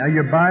Now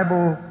your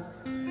Bible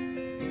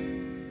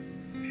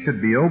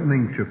should be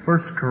opening to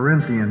 1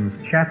 Corinthians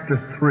chapter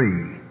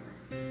 3.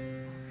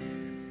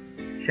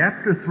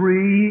 Chapter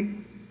 3,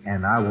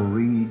 and I will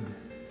read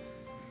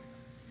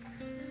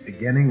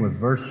beginning with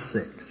verse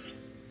 6.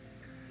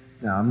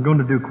 Now I'm going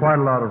to do quite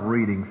a lot of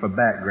reading for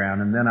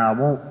background, and then I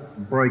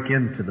won't break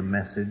into the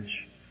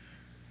message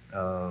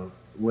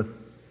with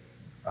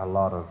a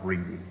lot of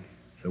reading.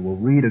 So we'll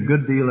read a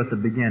good deal at the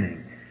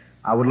beginning.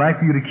 I would like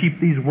for you to keep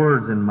these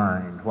words in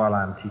mind while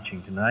I'm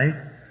teaching tonight.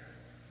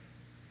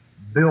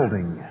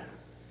 Building.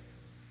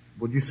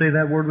 Would you say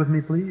that word with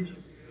me, please?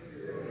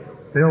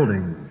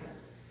 Building.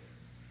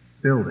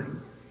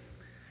 Building.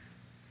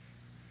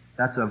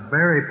 That's a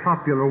very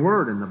popular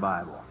word in the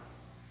Bible.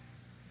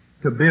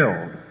 To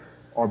build,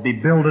 or be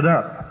builded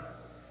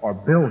up, or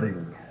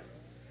building.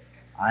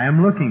 I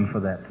am looking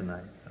for that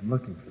tonight. I'm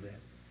looking for that.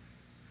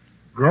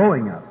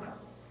 Growing up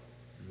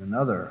is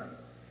another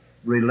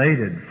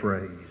related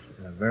phrase,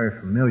 and a very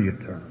familiar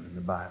term in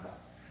the Bible.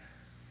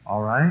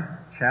 All right,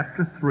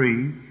 chapter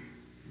 3,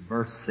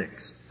 verse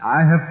 6. I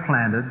have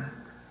planted,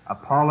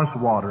 Apollos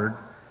watered,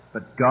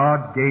 but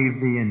God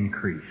gave the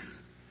increase.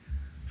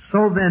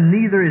 So then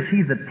neither is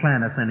he that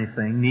planteth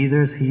anything,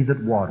 neither is he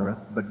that watereth,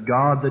 but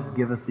God that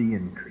giveth the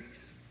increase.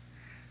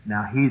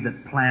 Now he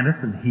that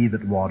planteth and he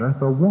that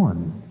watereth are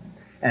one,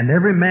 and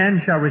every man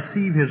shall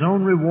receive his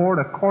own reward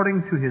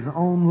according to his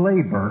own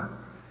labor.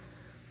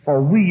 For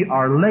we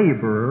are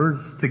laborers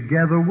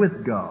together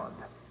with God.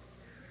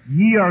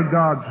 Ye are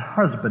God's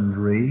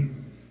husbandry,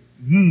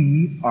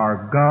 ye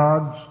are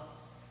God's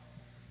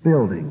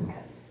building.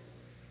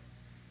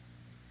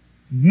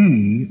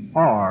 Ye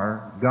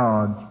are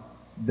God's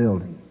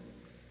building.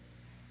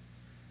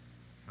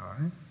 All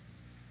right?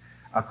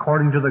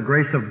 According to the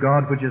grace of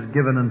God which is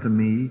given unto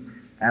me,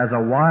 as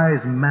a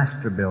wise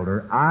master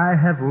builder, I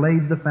have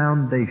laid the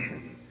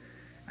foundation,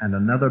 and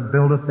another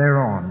buildeth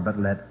thereon, but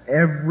let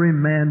every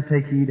man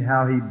take heed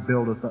how he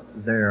buildeth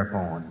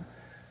thereupon.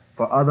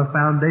 For other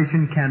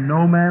foundation can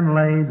no man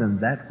lay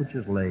than that which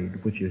is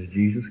laid, which is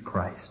Jesus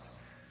Christ.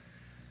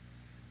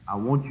 I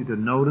want you to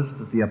notice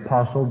that the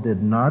apostle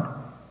did not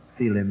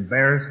feel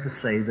embarrassed to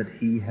say that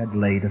he had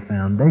laid a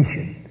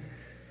foundation.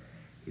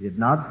 He did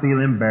not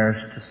feel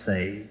embarrassed to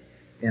say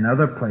in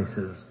other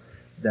places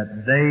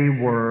that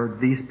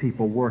these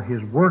people were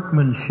his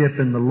workmanship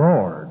in the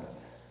Lord.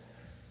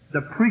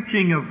 The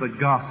preaching of the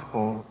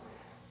gospel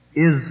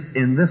is,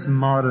 in this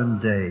modern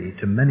day,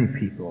 to many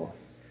people,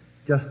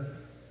 just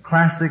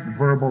classic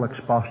verbal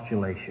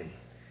expostulation.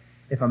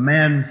 If a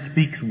man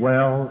speaks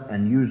well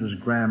and uses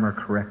grammar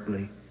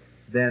correctly,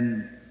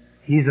 then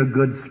he's a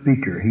good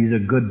speaker, he's a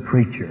good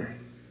preacher.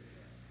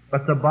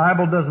 But the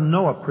Bible doesn't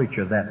know a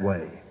preacher that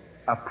way.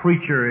 A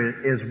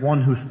preacher is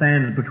one who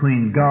stands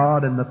between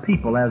God and the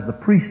people, as the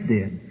priest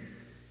did.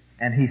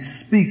 And he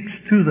speaks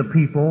to the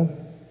people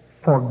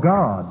for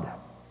God.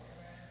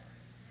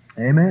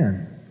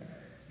 Amen.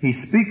 He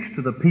speaks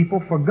to the people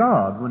for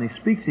God. When he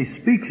speaks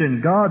in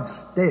God's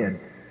stead.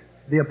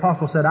 The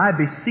apostle said, I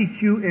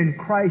beseech you in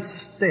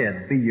Christ's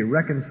stead, be ye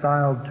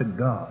reconciled to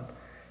God.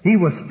 He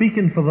was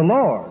speaking for the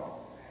Lord.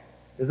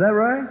 Is that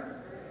right?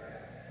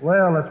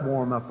 Well, let's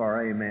warm up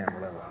our amen a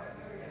little.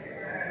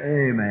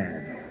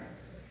 Amen.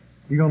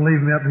 You going to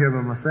leave me up here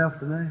by myself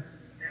today?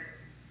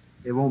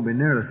 It won't be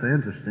nearly so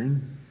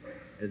interesting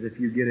as if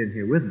you get in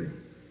here with me.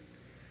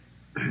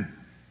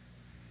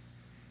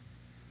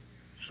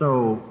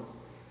 So,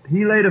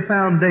 he laid a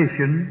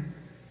foundation.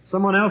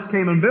 Someone else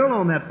came and built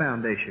on that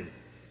foundation.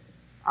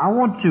 I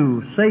want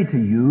to say to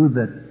you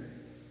that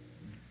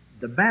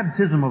the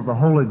baptism of the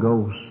Holy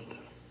Ghost,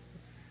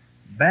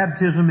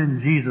 baptism in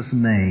Jesus'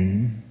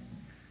 name,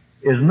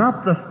 is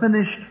not the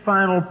finished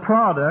final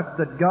product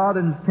that God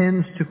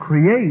intends to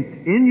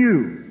create in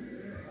you.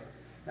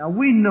 Now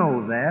we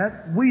know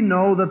that. We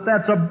know that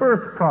that's a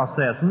birth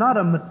process, not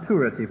a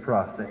maturity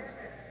process.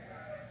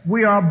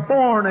 We are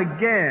born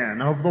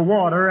again of the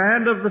water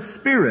and of the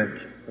Spirit.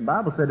 The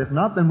Bible said, if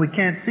not, then we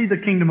can't see the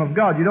kingdom of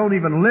God. You don't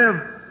even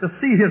live to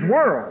see His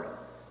world.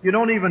 You're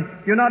not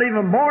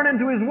even born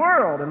into His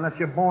world unless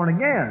you're born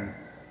again.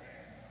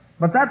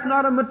 But that's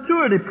not a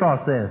maturity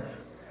process.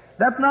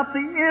 That's not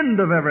the end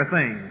of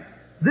everything.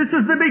 This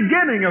is the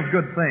beginning of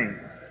good things.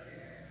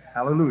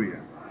 Hallelujah.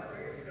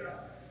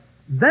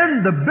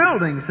 Then the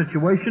building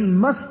situation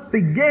must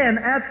begin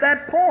at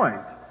that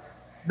point.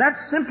 That's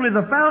simply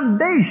the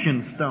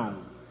foundation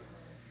stone.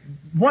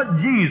 What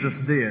Jesus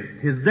did,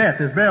 His death,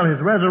 His burial, His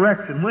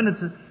resurrection, when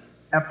it's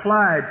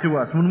applied to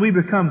us, when we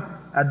become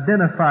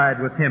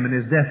identified with Him in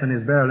His death and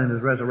His burial and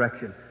His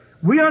resurrection,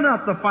 we are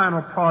not the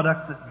final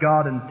product that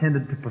God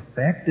intended to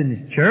perfect in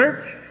His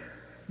church.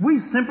 We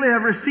simply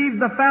have received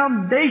the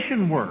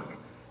foundation work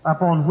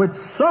upon which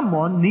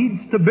someone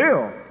needs to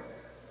build.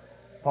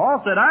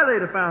 Paul said, I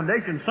laid a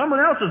foundation, someone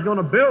else is going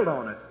to build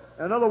on it.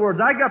 In other words,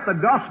 I got the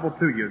gospel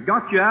to you,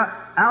 got you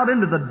out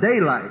into the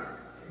daylight,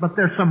 but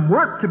there's some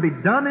work to be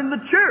done in the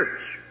church.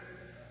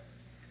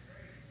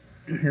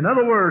 In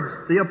other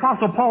words, the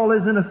Apostle Paul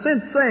is in a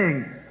sense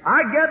saying,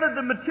 I gathered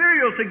the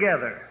material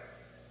together.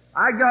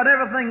 I got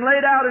everything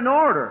laid out in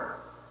order.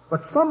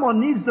 But someone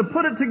needs to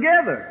put it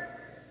together.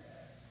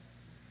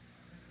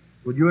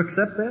 Would you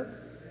accept that?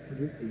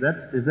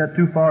 Is that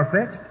too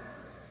far-fetched?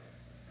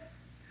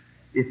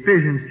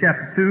 Ephesians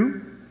chapter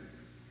 2.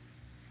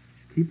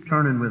 Just keep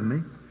turning with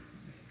me.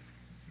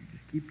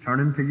 Just keep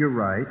turning to your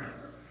right.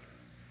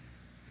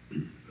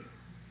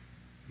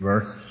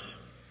 Verse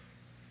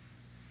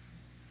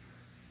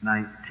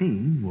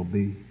 19 will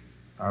be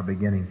our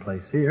beginning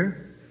place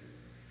here.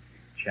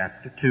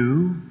 Chapter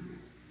 2.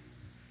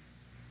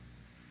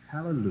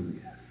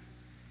 Hallelujah.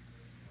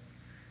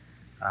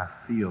 I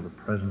feel the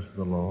presence of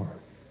the Lord.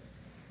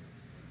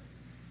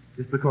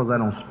 Just because I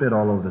don't spit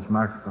all over this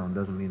microphone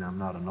doesn't mean I'm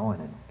not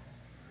anointed.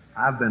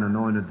 I've been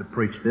anointed to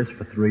preach this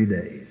for 3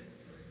 days.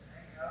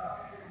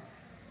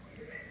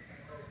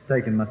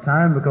 Taking my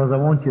time because I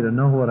want you to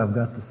know what I've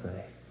got to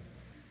say.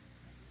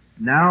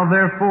 Now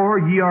therefore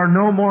ye are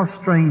no more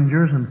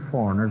strangers and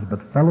foreigners,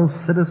 but fellow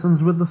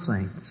citizens with the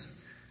saints,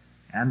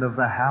 and of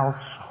the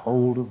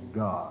household of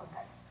God,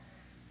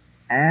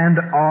 and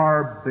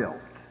are built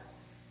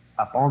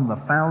upon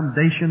the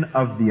foundation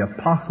of the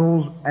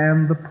apostles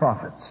and the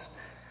prophets,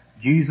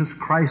 Jesus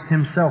Christ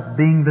himself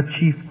being the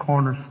chief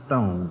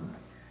cornerstone,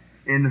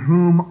 in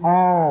whom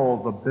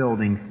all the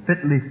building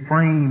fitly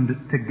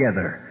framed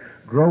together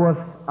groweth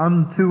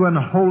unto an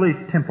holy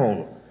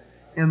temple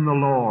in the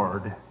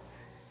Lord,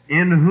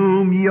 in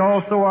whom ye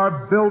also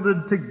are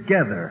builded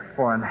together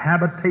for an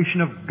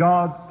habitation of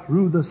God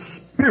through the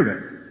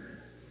Spirit.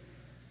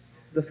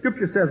 The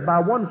Scripture says, by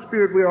one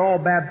Spirit we are all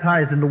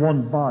baptized into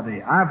one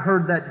body. I've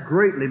heard that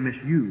greatly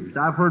misused.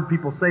 I've heard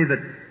people say that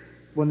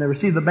when they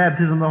receive the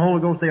baptism of the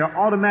Holy Ghost, they are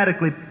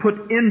automatically put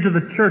into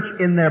the church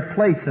in their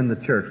place in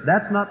the church.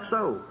 That's not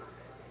so.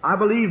 I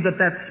believe that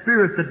that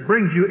Spirit that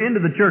brings you into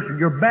the church,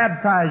 you're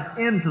baptized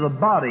into the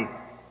body,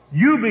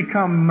 you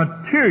become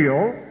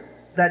material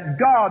that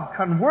God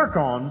can work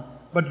on,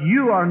 but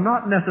you are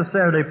not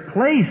necessarily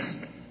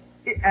placed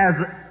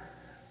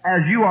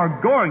as you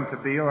are going to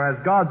be, or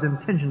as God's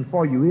intention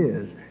for you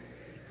is.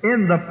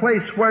 In the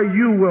place where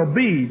you will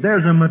be,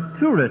 there's a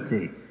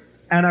maturity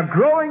and a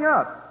growing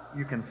up.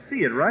 You can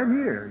see it right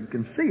here. You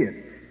can see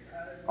it.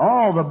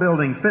 All the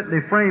building fitly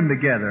framed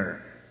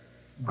together.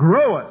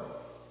 Growing.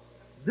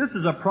 This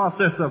is a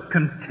process of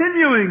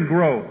continuing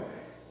growth.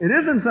 It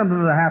isn't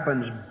something that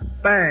happens,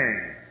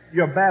 bang,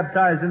 you're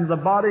baptized into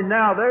the body,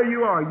 now there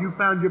you are. You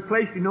found your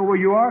place, you know where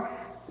you are.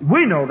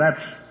 We know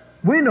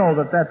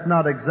that that's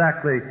not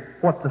exactly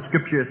what the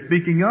Scripture is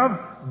speaking of.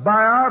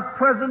 By our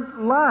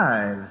present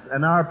lives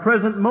and our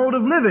present mode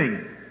of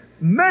living,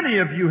 many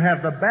of you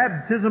have the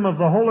baptism of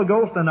the Holy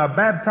Ghost and are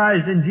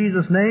baptized in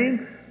Jesus'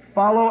 name,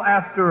 follow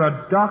after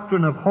a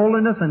doctrine of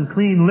holiness and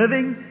clean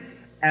living,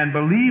 and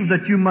believe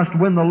that you must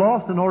win the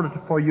lost in order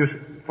for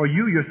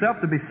you yourself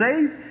to be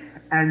saved,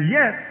 and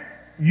yet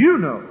you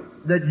know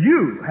that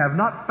you have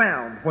not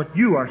found what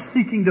you are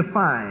seeking to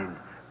find.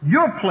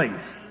 Your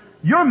place,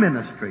 your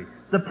ministry,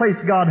 the place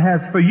God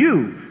has for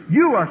you.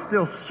 You are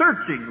still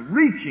searching,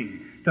 reaching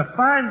to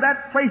find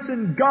that place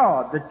in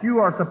God that you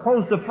are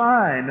supposed to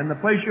find and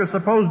the place you're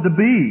supposed to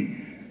be.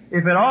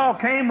 If it all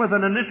came with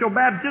an initial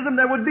baptism,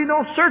 there would be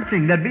no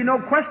searching, there'd be no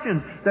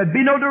questions, there'd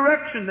be no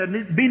direction,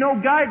 there'd be no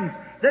guidance,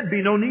 there'd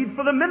be no need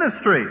for the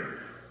ministry.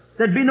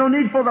 There'd be no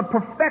need for the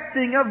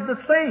perfecting of the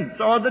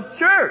saints or the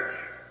church.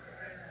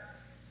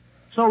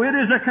 So it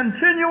is a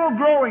continual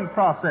growing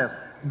process.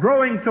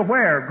 Growing to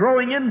where?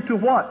 Growing into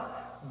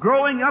what?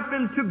 Growing up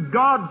into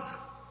God's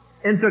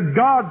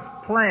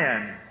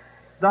plan.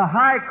 The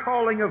high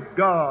calling of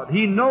God.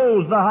 He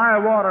knows the high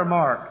water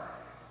mark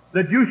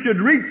that you should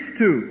reach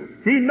to.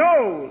 He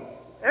knows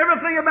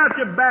everything about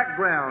your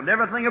background,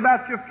 everything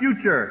about your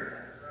future,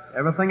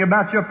 everything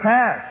about your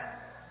past.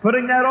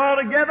 Putting that all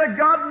together,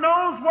 God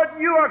knows what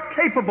you are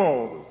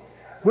capable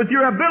with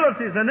your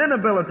abilities and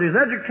inabilities,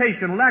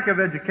 education, lack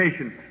of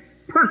education,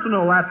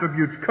 personal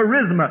attributes,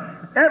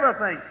 charisma,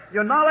 everything,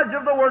 your knowledge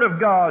of the Word of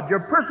God,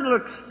 your personal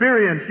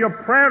experience, your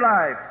prayer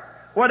life,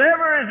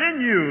 whatever is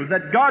in you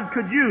that God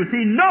could use,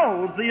 He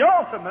knows the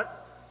ultimate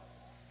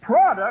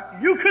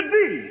product you could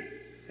be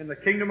in the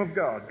kingdom of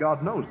God.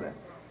 God knows that.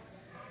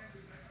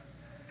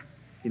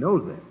 He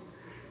knows that.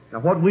 Now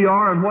what we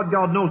are and what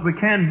God knows we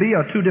can be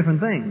are two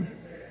different things.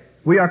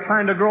 We are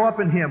trying to grow up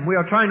in Him. We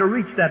are trying to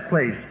reach that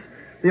place.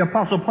 The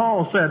Apostle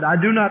Paul said,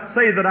 I do not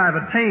say that I've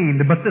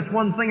attained, but this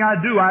one thing I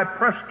do, I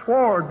press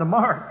toward the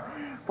mark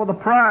for the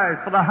prize,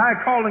 for the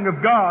high calling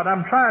of God.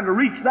 I'm trying to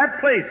reach that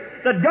place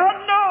that God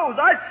knows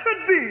I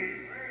should be.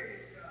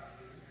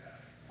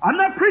 I'm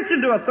not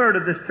preaching to a third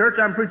of this church.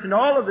 I'm preaching to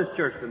all of this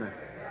church tonight.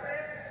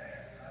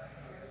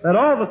 Let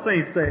all the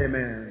saints say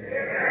amen.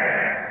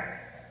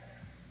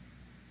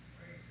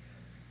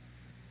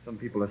 Some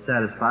people are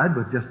satisfied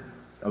with just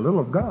a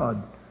little of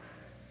God.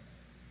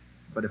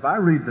 But if I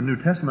read the New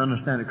Testament and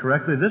understand it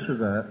correctly, this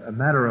is a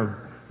matter of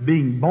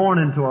being born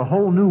into a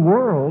whole new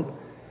world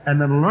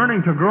and then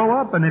learning to grow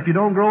up. And if you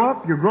don't grow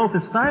up, your growth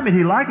is stymied.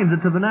 He likens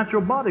it to the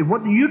natural body.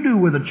 What do you do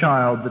with a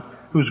child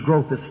whose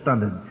growth is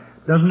stunted?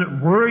 Doesn't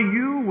it worry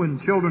you when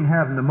children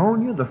have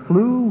pneumonia, the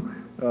flu,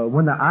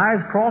 When their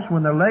eyes cross,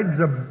 when their legs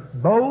are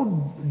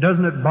bowed,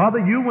 doesn't it bother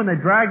you when they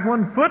drag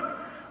one foot?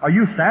 Are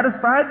you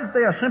satisfied that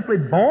they are simply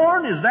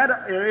born? Is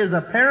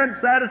a parent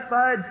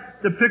satisfied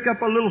to pick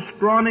up a little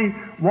scrawny,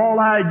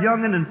 wall-eyed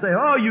young'un and say,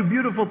 "Oh, you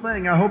beautiful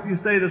thing, I hope you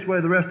stay this way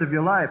the rest of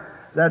your life"?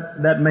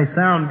 That may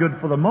sound good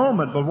for the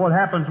moment, but what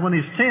happens when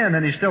he's 10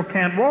 and he still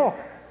can't walk?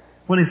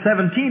 When he's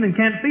 17 and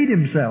can't feed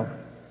himself?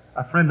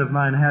 A friend of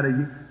mine had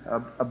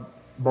a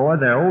boy,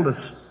 their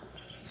oldest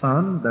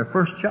son, their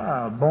first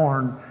child,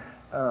 born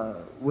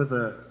with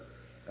a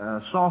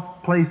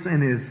soft place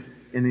in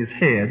his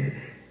head,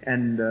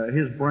 and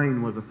his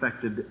brain was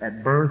affected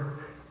at birth,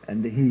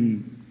 and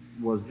he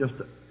was just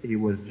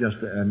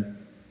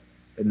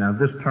now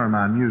this term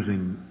I'm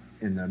using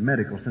in the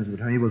medical sense of the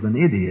term, he was an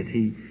idiot.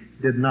 He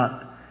didn't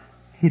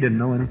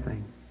know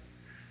anything.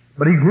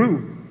 But he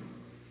grew.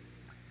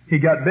 He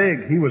got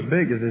big. He was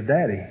big as his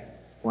daddy.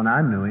 When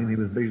I knew him, he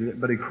was big,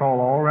 but he crawled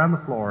all around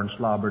the floor and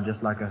slobbered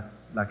just like a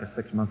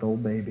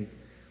 6-month-old baby.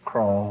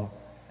 Crawl,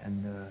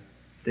 and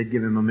they'd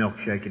give him a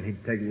milkshake, and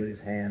he'd take it with his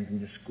hands and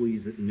just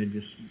squeeze it, and it'd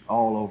just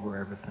all over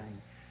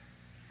everything.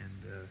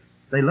 And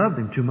they loved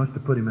him too much to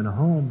put him in a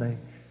home.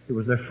 It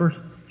was their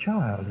first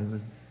child. It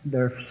was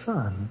their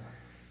son.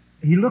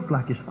 He looked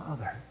like his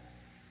father.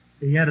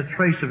 He had a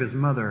trace of his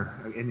mother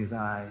in his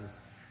eyes.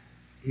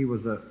 He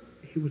was a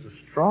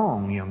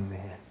strong young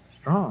man.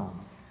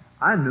 Strong.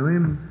 I knew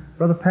him,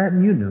 Brother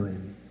Patton, you knew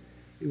him.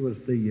 He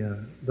was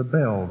the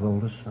Bell's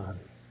oldest son.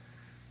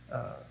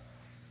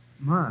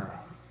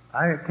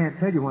 I can't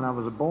tell you when I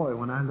was a boy,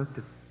 when I looked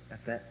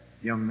at that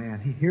young man.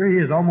 Here he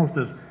is, almost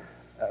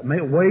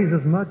weighs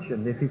as much,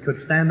 and if he could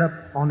stand up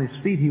on his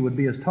feet, he would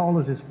be as tall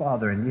as his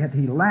father, and yet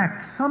he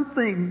lacked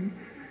something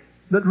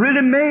that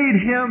really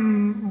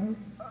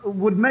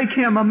would make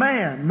him a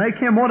man, make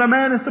him what a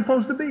man is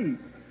supposed to be.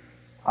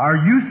 Are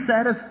you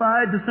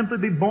satisfied to simply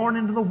be born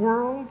into the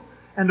world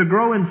and to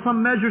grow in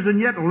some measures and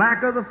yet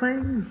lack other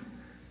things?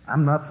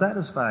 I'm not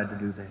satisfied to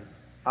do that.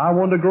 I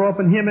want to grow up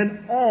in Him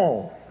in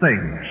all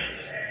things,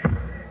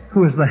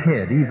 who is the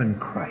head, even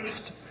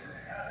Christ.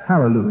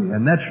 Hallelujah.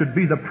 And that should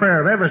be the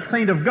prayer of every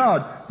saint of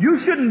God. You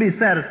shouldn't be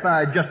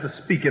satisfied just to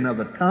speak in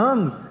other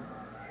tongues.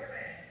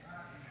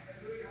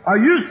 Are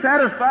you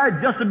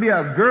satisfied just to be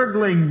a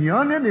gurgling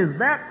young'un? Is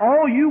that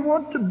all you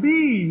want to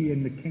be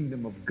in the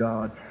kingdom of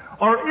God?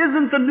 Or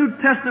isn't the New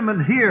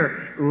Testament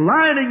here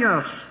lining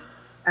us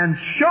and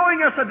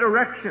showing us a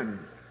direction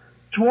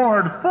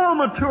toward full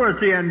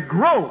maturity and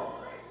growth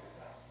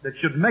that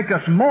should make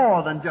us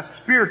more than just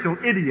spiritual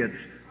idiots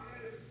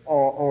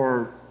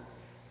or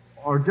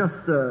just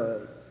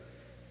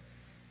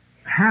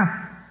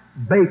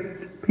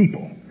half-baked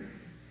people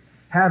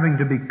having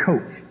to be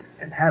coached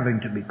and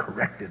having to be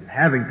corrected and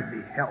having to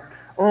be helped?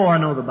 Oh, I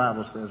know the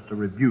Bible says to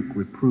rebuke,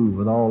 reprove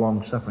with all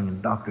long-suffering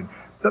and doctrine.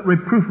 But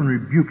reproof and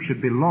rebuke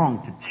should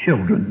belong to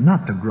children,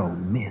 not to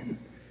grown men.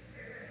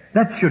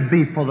 That should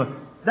be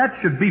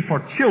for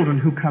children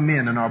who come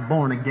in and are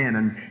born again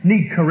and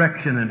need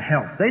correction and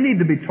help. They need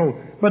to be told.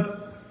 But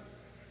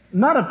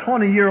not a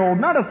 20-year-old,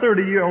 not a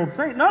 30-year-old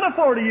saint, not a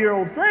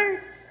 40-year-old saint.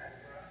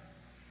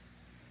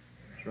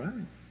 That's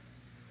right.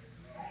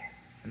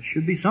 There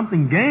should be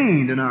something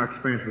gained in our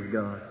experience with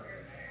God.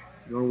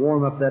 You want to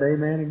warm up that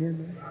amen again,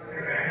 man?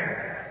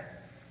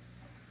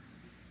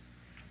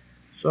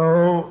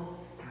 So,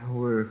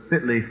 we're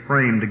fitly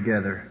framed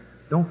together.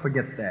 Don't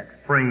forget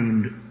that.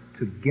 Framed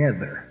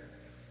together.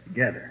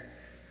 Together.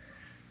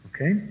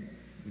 Okay?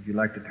 Would you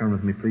like to turn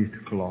with me, please, to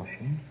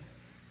Colossians?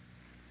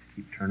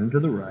 Keep turning to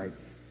the right.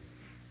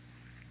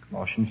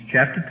 Colossians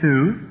chapter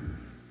 2.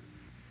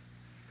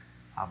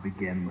 I'll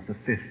begin with the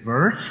 5th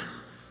verse.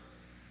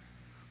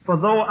 For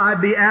though I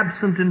be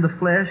absent in the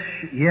flesh,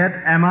 yet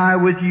am I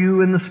with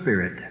you in the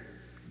Spirit,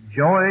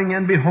 joying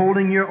and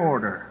beholding your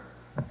order,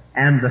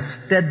 and the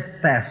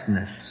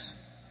steadfastness.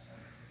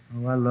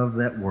 Oh, I love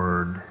that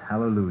word.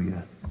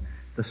 Hallelujah.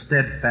 The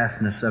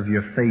steadfastness of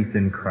your faith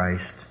in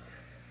Christ.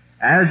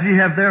 As ye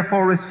have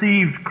therefore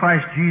received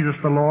Christ Jesus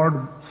the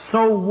Lord,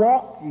 so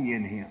walk ye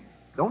in Him.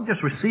 Don't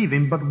just receive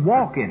Him, but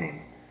walk in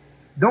Him.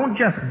 Don't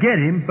just get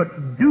Him,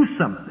 but do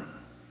something.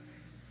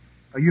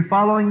 Are you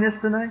following this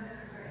tonight?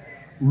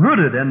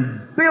 Rooted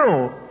and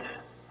built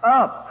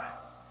up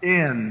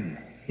in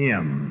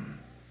Him,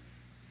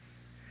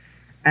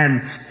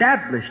 and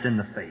established in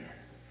the faith,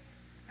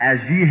 as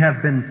ye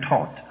have been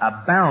taught,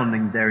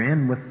 abounding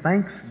therein with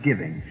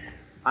thanksgiving.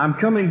 I'm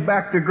coming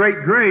back to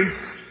great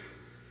grace.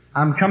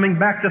 I'm coming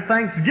back to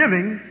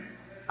thanksgiving.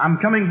 I'm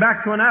coming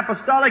back to an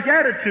apostolic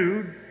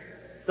attitude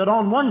that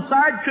on one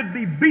side could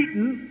be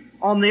beaten,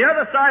 on the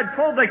other side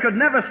told they could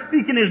never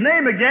speak in His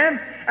name again,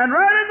 and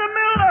right in the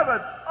middle of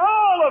it,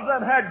 all of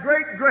them had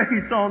great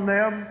grace on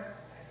them.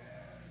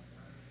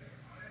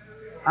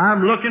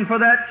 I'm looking for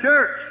that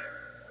church.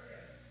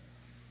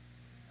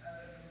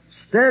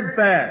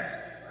 Steadfast,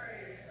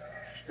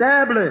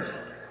 established,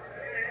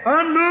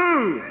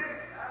 unmoved.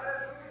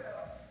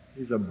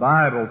 These are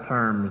Bible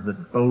terms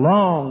that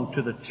belong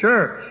to the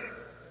church.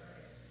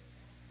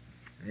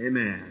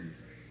 Amen.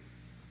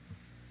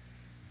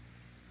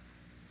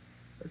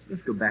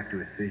 Let's go back to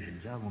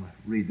Ephesians. I want to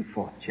read the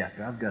 4th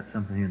chapter. I've got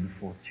something here in the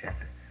 4th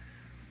chapter.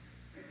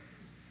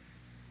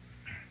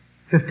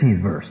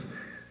 15th verse.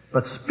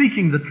 But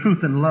speaking the truth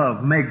in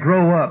love may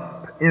grow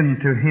up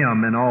into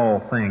Him in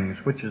all things,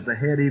 which is the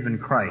head, even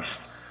Christ,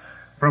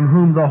 from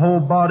whom the whole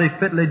body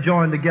fitly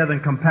joined together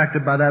and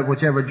compacted by that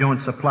which every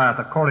joint supplieth,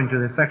 according to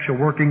the effectual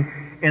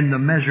working in the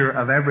measure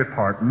of every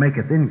part,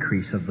 maketh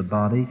increase of the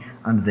body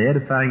unto the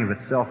edifying of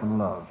itself in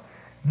love.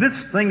 This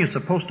thing is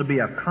supposed to be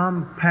a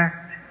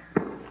compact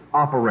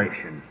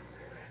operation.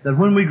 That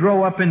when we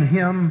grow up in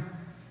Him,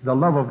 the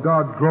love of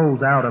God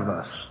grows out of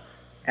us.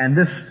 And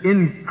this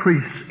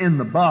increase in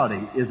the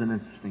body is an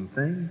interesting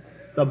thing.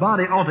 The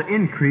body ought to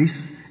increase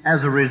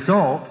as a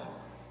result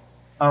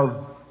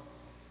of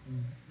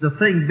the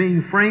thing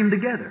being framed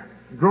together,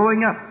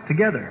 growing up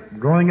together,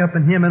 growing up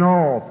in Him in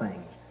all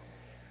things.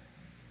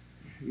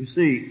 You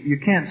see, you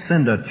can't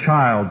send a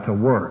child to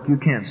work. You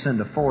can't send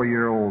a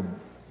 4-year-old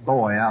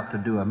boy out to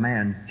do a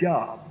man's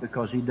job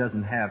because he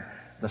doesn't have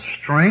the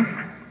strength,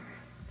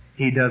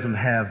 he doesn't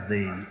have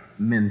the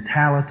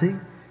mentality,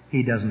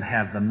 he doesn't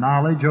have the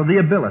knowledge or the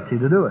ability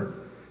to do it.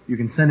 You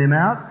can send him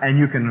out and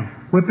you can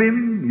whip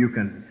him, you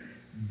can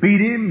beat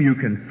him, you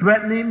can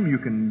threaten him, you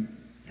can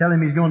tell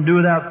him he's going to do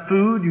without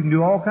food, you can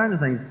do all kinds of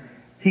things.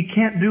 He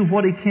can't do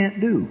what he can't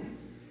do.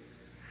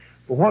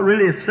 But what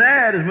really is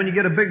sad is when you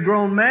get a big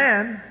grown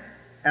man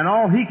and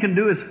all he can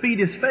do is feed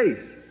his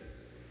face.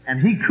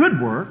 And he could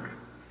work.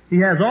 He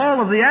has all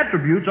of the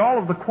attributes, all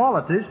of the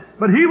qualities,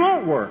 but he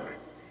won't work.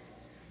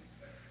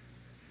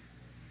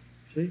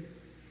 See?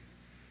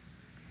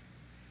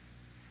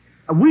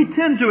 We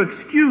tend to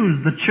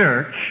excuse the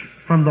church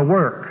from the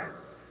work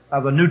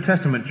of the New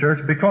Testament church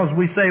because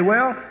we say,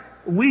 well,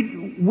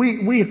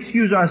 we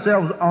excuse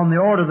ourselves on the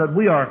order that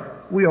we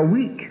are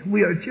weak,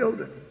 we are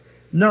children.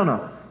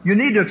 No. You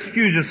need to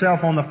excuse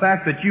yourself on the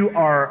fact that you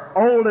are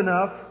old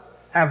enough,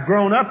 have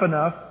grown up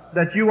enough,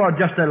 that you are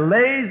just a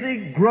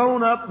lazy,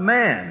 grown-up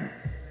man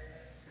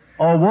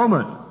or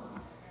woman.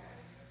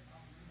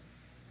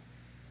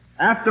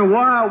 After a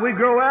while, we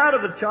grow out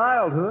of the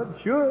childhood,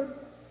 sure.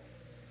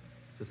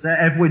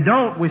 If we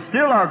don't, we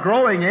still are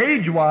growing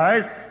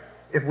age-wise.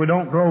 If we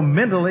don't grow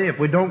mentally, if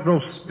we don't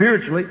grow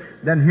spiritually,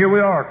 then here we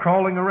are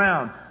crawling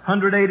around,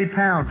 180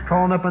 pounds,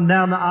 crawling up and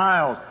down the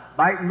aisles,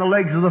 biting the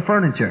legs of the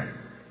furniture.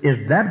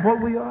 Is that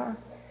what we are?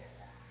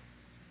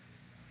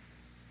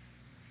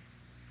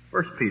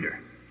 1 Peter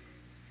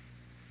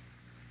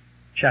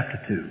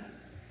chapter 2.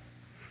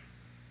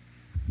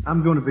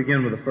 I'm going to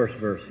begin with the first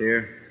verse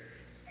here.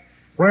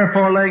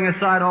 Wherefore, laying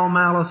aside all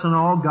malice and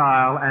all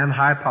guile and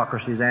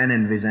hypocrisies and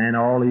envies and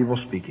all evil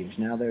speakings.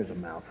 Now there's a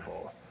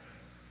mouthful.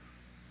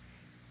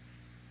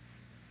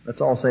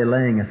 Let's all say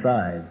laying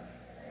aside.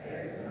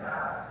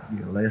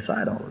 You lay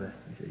aside all of this.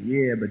 You say,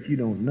 yeah, but you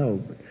don't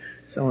know. But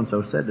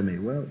so-and-so said to me,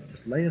 well,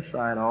 just lay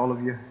aside all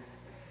of your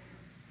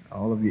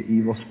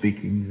evil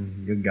speakings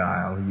and your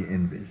guile and your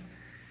envies.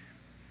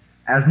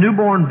 As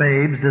newborn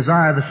babes,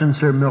 desire the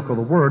sincere milk of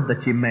the Word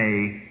that ye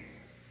may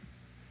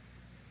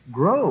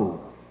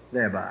grow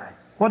thereby.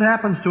 What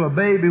happens to a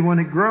baby when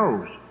it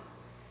grows?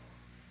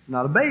 It's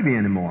not a baby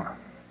anymore.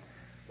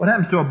 What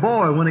happens to a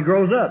boy when he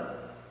grows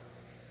up?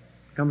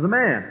 Becomes a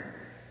man.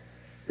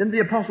 Didn't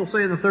the apostle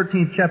say in the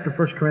 13th chapter of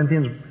 1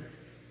 Corinthians,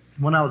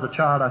 when I was a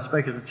child, I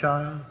spake as a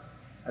child.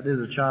 I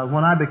did as a child.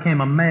 When I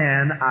became a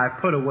man, I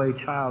put away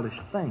childish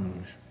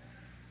things.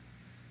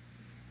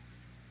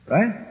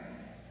 Right?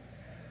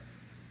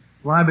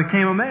 When I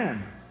became a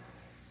man.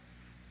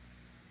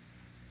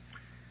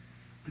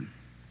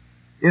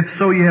 If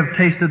so ye have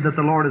tasted that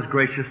the Lord is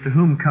gracious, to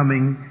whom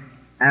coming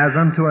as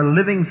unto a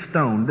living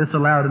stone,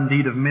 disallowed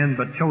indeed of men,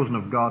 but chosen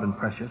of God and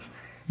precious,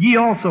 ye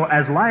also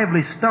as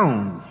lively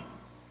stones,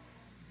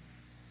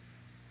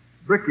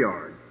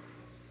 Brickyard,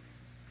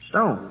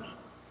 stones,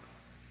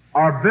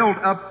 are built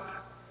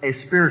up a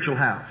spiritual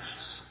house,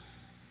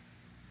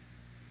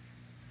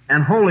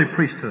 and holy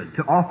priesthood,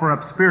 to offer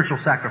up spiritual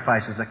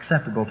sacrifices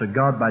acceptable to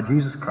God by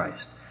Jesus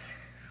Christ.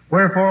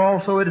 Wherefore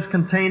also it is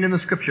contained in the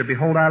Scripture,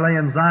 Behold, I lay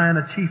in Zion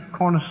a chief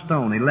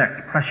cornerstone,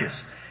 elect, precious.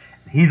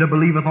 He that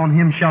believeth on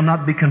him shall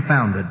not be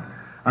confounded.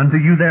 Unto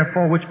you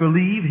therefore which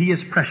believe, he is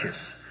precious.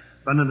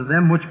 But unto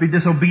them which be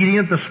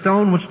disobedient, the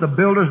stone which the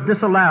builders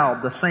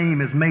disallowed, the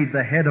same is made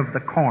the head of the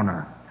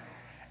corner,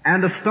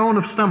 and a stone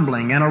of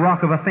stumbling, and a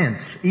rock of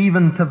offense,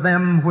 even to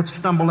them which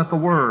stumble at the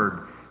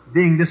word,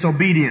 being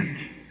disobedient,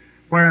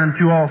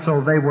 whereunto also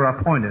they were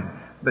appointed.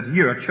 But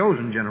ye are a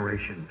chosen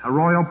generation, a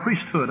royal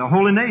priesthood, a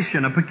holy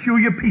nation, a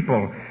peculiar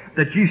people,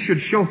 that ye should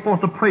show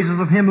forth the praises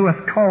of him who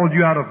hath called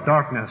you out of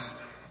darkness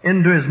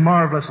into his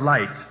marvelous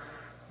light,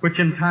 which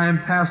in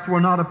time past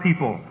were not a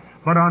people,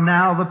 but are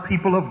now the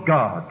people of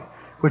God,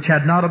 which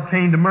had not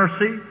obtained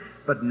mercy,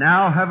 but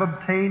now have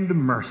obtained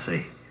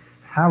mercy.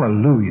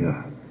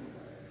 Hallelujah.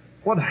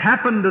 What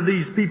happened to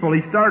these people?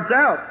 He starts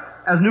out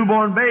as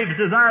newborn babes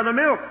desire the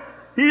milk.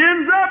 He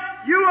ends up,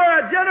 you are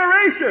a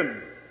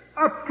generation,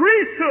 a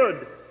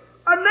priesthood,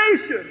 a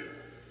nation,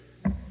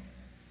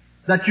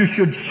 that you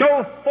should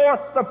show forth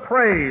the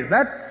praise.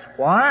 That's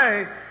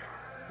why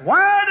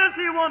Why does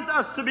He want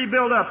us to be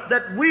built up?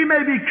 That we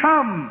may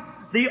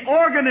become the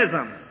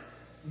organism,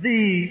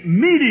 the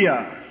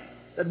media,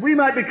 that we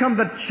might become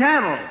the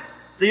channel,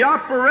 the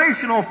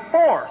operational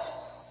force,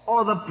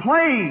 or the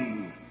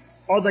plane,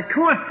 or the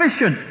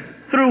coefficient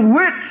through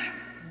which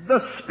the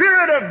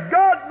Spirit of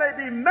God may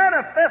be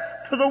manifest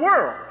to the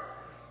world.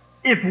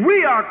 If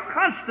we are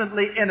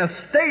constantly in a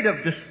state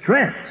of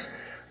distress,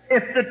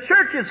 if the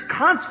church is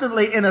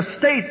constantly in a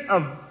state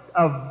of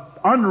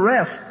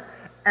unrest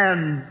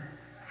and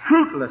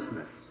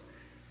fruitlessness,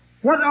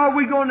 what are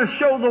we going to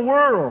show the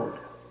world?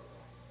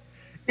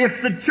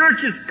 If the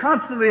church is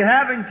constantly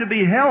having to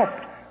be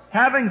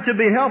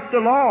helped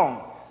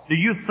along, do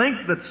you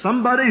think that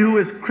somebody who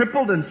is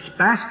crippled and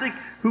spastic,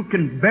 who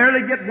can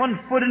barely get one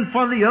foot in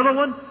front of the other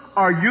one,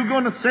 are you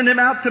going to send him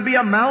out to be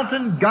a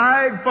mountain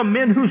guide for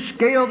men who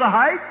scale the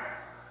heights?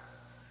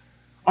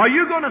 Are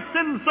you going to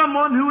send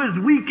someone who is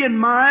weak in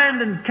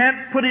mind and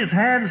can't put his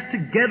hands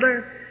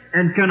together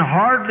and can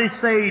hardly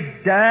say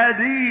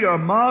Daddy or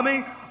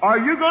Mommy? Are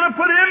you going to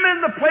put him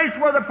in the place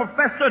where the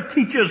professor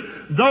teaches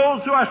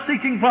those who are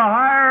seeking for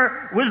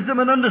higher wisdom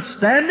and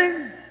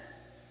understanding?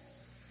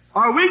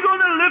 Are we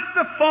going to lift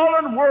the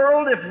fallen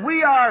world if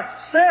we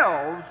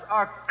ourselves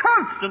are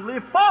constantly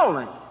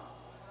falling?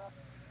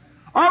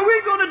 Are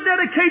we going to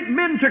dedicate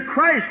men to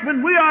Christ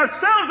when we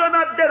ourselves are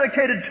not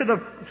dedicated to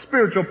the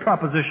spiritual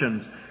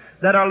propositions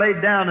that are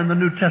laid down in the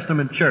New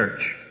Testament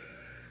church?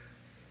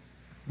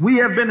 We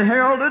have been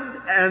heralded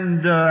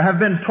and have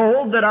been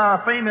told that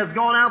our fame has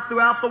gone out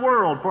throughout the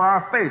world for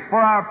our faith, for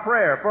our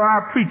prayer, for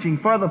our preaching,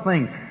 for other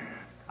things.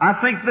 I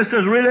think this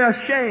is really a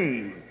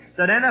shame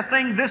that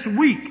anything this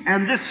weak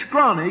and this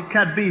scrawny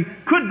could be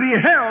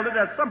heralded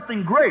as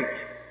something great.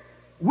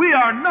 We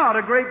are not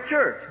a great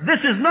church.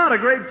 This is not a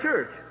great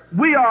church.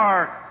 We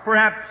are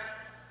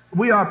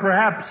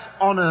perhaps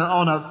on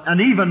an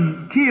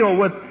even keel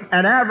with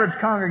an average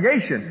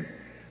congregation.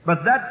 But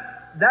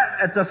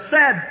it's a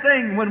sad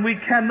thing when we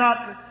cannot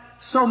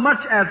so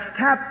much as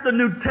tap the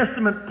New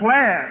Testament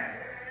plan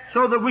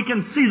so that we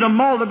can see the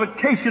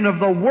multiplication of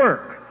the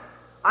work.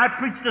 I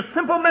preached a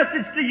simple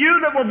message to you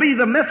that will be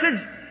the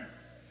message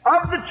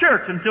of the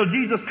church until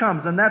Jesus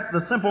comes, and that's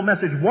the simple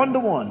message,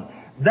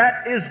 1-to-1.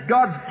 That is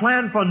God's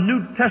plan for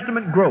New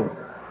Testament growth.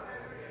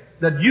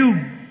 That you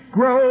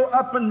grow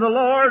up in the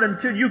Lord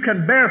until you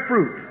can bear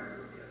fruit.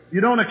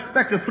 You don't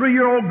expect a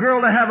 3-year-old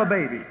girl to have a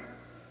baby.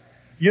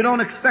 You don't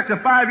expect a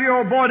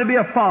 5-year-old boy to be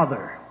a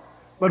father.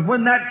 But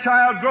when that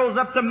child grows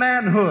up to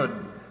manhood,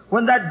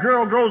 when that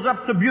girl grows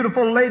up to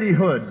beautiful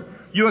ladyhood,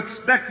 you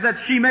expect that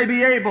she may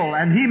be able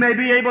and he may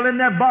be able in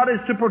their bodies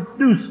to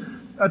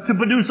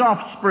produce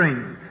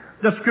offspring.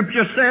 The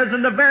Scripture says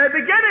in the very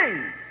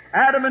beginning,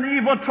 Adam and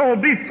Eve were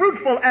told, be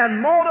fruitful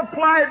and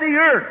multiply the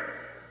earth.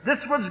 This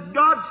was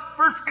God's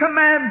first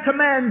command to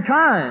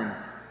mankind.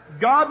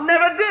 God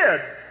never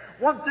did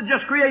want to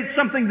just create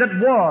something that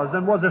was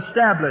and was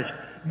established.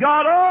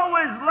 God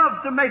always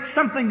loved to make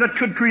something that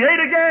could create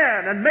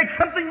again and make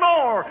something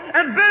more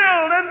and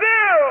build and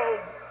build.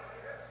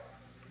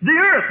 The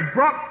earth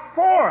brought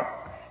forth.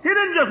 He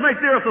didn't just make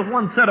the earth with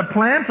one set of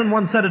plants and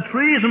one set of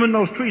trees, and when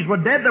those trees were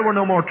dead, there were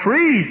no more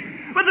trees.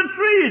 But the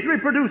trees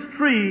reproduce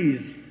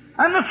trees,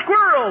 and the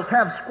squirrels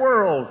have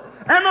squirrels,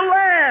 and the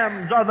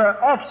lambs are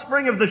the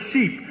offspring of the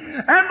sheep,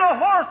 and the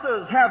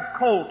horses have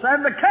colts,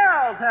 and the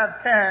cows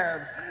have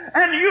calves,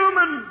 and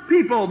human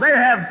people, they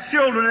have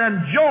children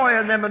and joy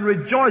in them and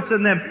rejoice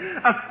in them.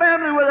 A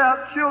family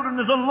without children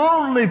is a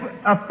lonely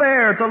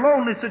affair. It's a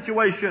lonely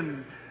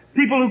situation.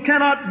 People who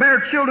cannot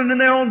bear children in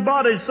their own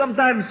bodies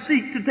sometimes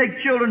seek to take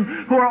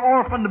children who are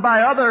orphaned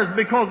by others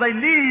because they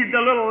need the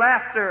little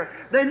laughter.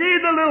 They need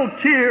the little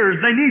tears.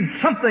 They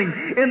need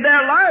something in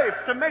their life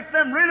to make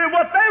them really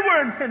what they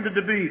were intended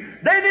to be.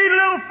 They need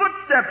little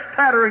footsteps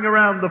pattering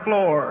around the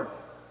floor.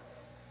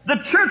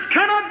 The church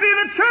cannot be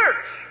the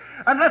church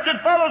unless it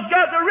follows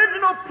God's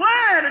original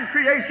plan in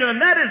creation, and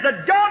that is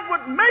that God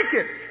would make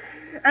it,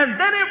 and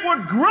then it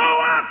would grow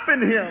up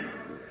in Him.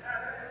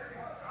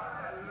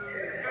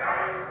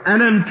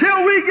 And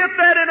until we get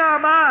that in our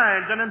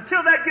minds, and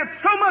until that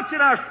gets so much in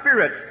our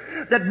spirits,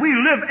 that we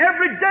live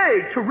every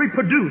day to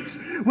reproduce,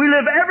 we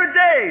live every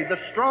day the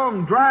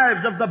strong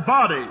drives of the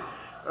body,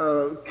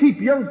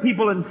 keep young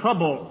people in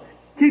trouble,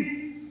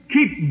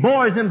 keep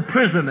boys in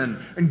prison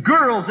and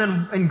girls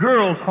in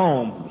girls'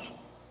 homes.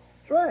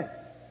 That's right.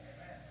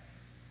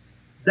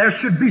 There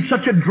should be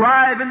such a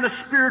drive in the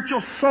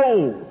spiritual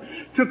soul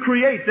to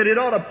create that it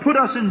ought to put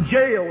us in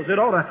jails. It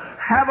ought to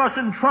have us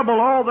in trouble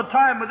all the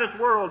time with this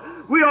world.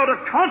 We ought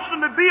to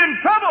constantly be in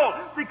trouble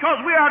because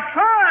we are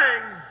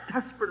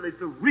trying desperately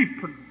to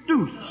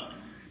reproduce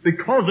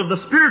because of the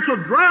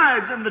spiritual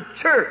drives in the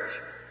church.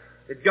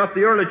 It got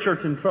the early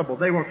church in trouble.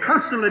 They were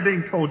constantly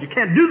being told, you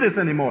can't do this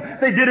anymore.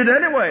 They did it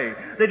anyway.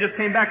 They just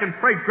came back and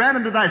prayed, grant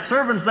unto thy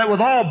servants that with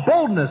all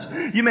boldness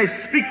you may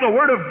speak the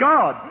word of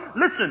God.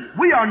 Listen,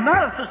 we are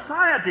not a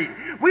society.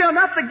 We are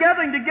not the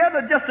gathering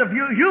together just of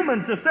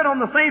humans to sit on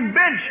the same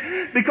bench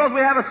because we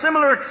have a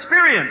similar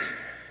experience.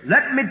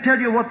 Let me tell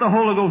you what the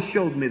Holy Ghost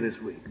showed me this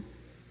week.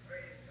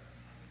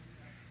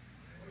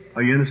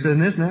 Are you interested in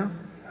this now?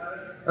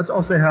 Let's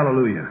all say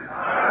hallelujah.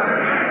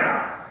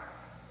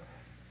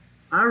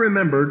 I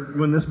remembered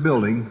when this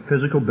building,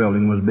 physical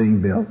building, was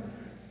being built,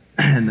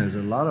 and there's a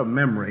lot of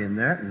memory in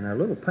that and a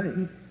little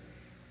pain.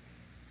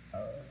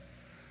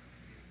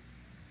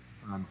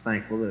 I'm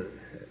thankful that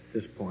at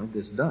this point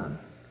it's done.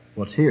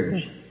 What's here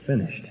is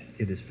finished.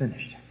 It is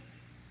finished.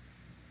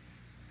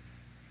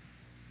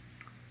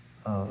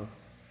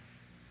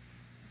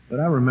 But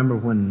I remember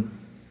when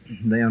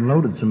they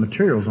unloaded some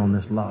materials on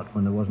this lot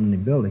when there wasn't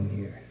any building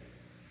here.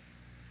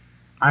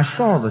 I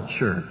saw the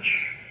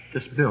church,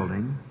 this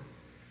building,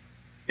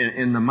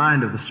 in the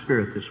mind of the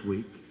Spirit this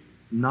week,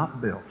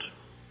 not built,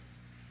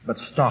 but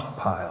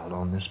stockpiled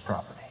on this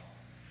property.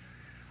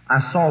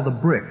 I saw the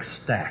bricks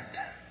stacked,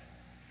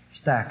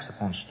 stacks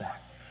upon stacks.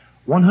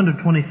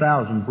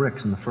 120,000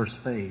 bricks in the first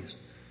phase.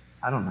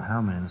 I don't know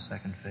how many in the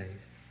second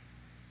phase.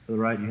 To the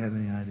right, you have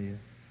any idea?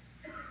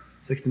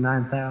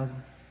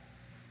 69,000?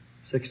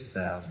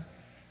 60,000.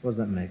 What does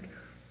that make?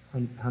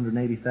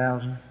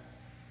 180,000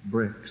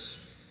 bricks.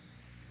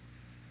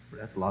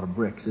 That's a lot of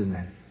bricks, isn't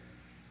it?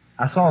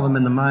 I saw them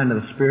in the mind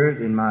of the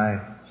Spirit, in my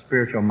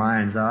spiritual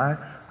mind's eye.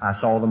 I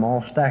saw them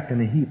all stacked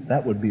in a heap.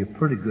 That would be a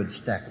pretty good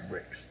stack of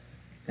bricks.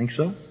 Think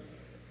so?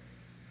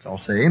 Let's all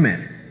say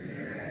amen.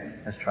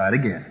 Amen. Let's try it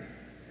again.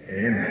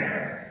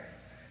 Amen.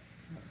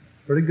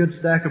 Pretty good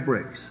stack of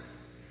bricks.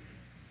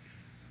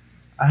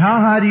 How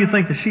high do you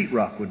think the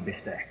sheetrock would be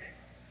stacked?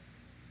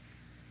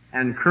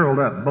 And curled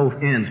up, both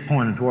ends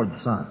pointed toward the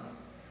sun.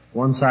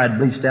 One side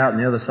bleached out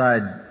and the other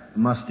side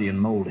musty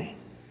and moldy.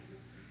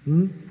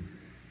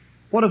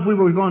 What if we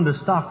were going to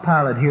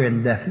stockpile it here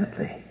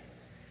indefinitely?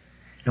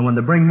 And when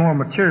they bring more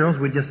materials,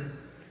 we just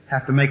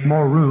have to make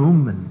more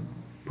room and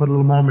put a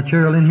little more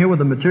material in here with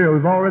the material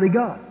we've already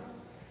got.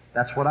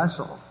 That's what I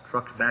saw.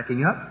 Trucks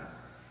backing up,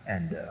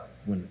 and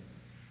when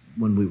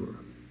we were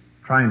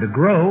trying to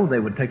grow, they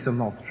would take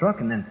something off the truck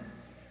and then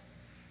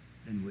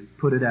we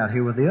put it out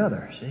here with the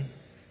other, see?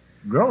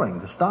 Growing.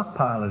 The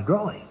stockpile is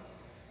growing.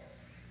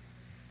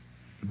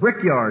 The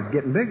Brickyard's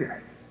getting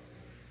bigger.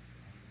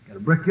 Got a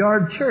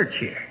Brickyard church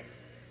here.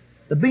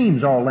 The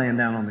beams all laying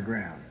down on the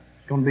ground.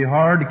 It's going to be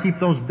hard to keep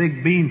those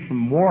big beams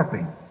from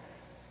warping.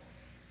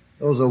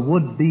 Those are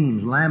wood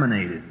beams,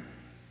 laminated.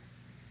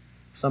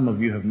 Some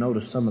of you have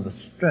noticed some of the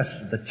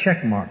the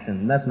check marks in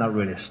them. That's not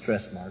really a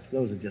stress mark.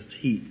 Those are just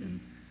heat and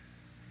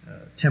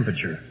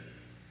temperature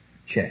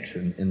checks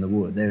in the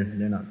wood. They're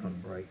not going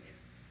to break,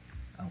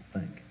 I don't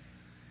think.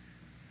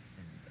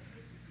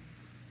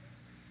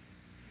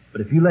 But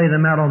if you lay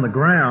them out on the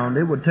ground,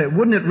 it would take.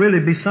 Wouldn't it really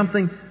be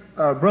something,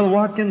 Brother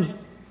Watkins?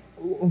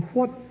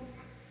 What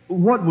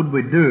would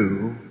we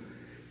do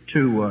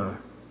to?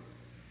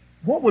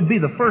 What would be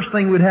the first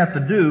thing we'd have to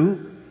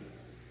do,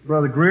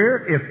 Brother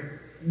Greer, if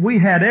we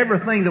had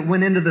everything that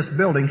went into this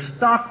building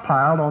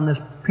stockpiled on this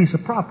piece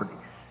of property?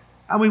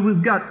 I mean,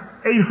 we've got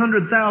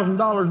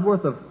 $800,000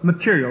 worth of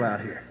material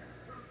out here,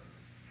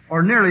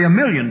 or nearly $1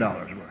 million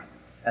worth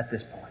at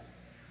this point.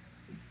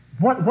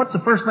 What's the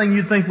first thing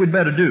you think we'd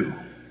better do?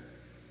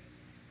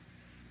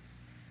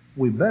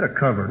 We better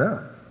cover it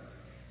up.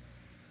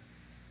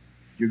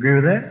 Do you agree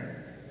with that?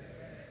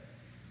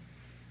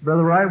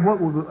 Brother Wright,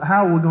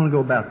 how are we going to go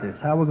about this?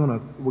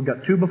 We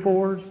got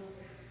 2x4s?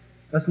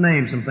 Let's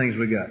name some things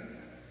we got.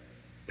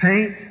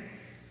 Paint.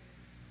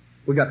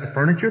 We got the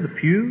furniture, the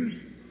pews,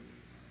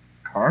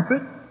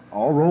 carpet,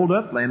 all rolled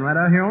up, laying right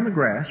out here on the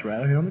grass, right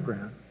out here on the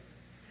ground.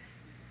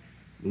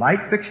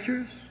 Light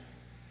fixtures,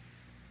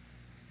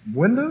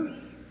 windows,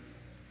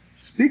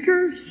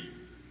 speakers,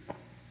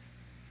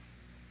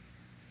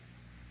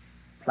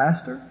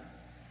 plaster,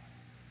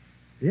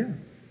 yeah,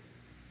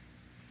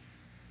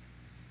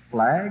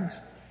 flags,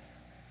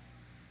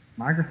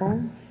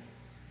 microphones.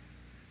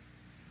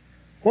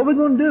 What are we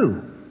going to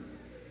do?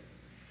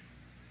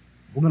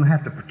 We're going to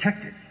have to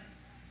protect it.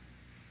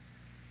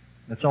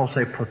 Let's all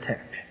say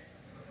protect.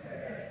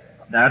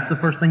 That's the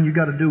first thing you've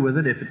got to do with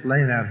it if it's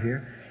laying out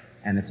here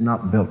and it's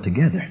not built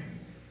together.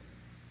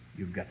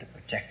 You've got to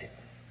protect it.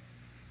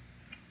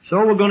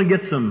 So we're going to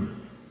get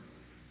some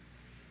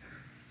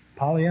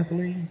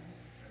polyethylene,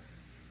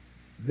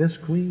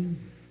 visqueen.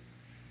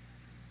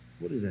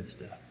 What is that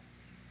stuff?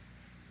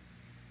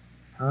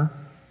 Huh?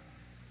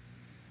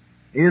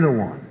 Either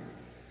one.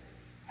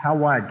 How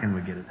wide can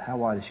we get it? How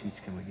wide of sheets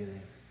can we get it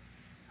in?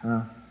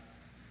 Huh?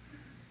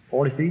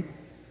 40 feet?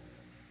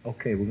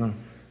 Okay, we're going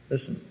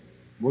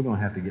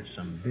to have to get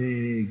some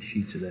big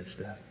sheets of that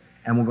stuff.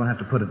 And we're going to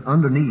have to put it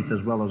underneath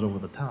as well as over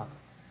the top.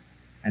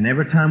 And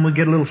every time we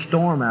get a little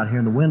storm out here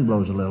and the wind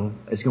blows a little,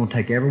 it's going to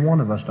take every one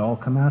of us to all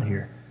come out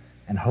here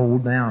and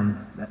hold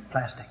down that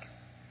plastic.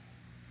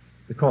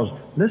 Because,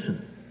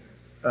 listen,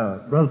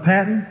 Brother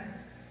Patton,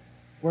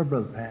 where's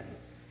Brother Patton?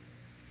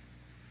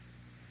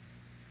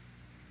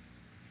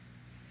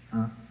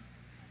 Huh?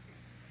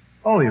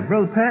 Oh, yeah,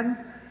 Brother Patton,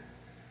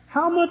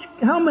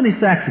 how many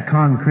sacks of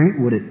concrete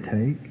would it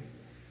take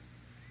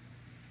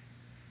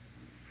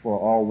for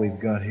all we've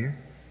got here,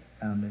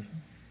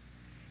 foundation?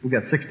 We've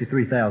got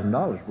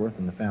 $63,000 worth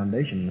in the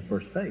foundation in the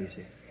first phase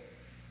here.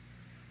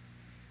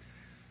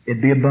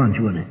 It'd be a bunch,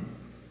 wouldn't it?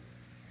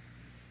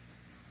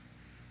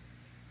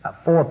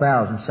 About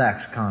 4,000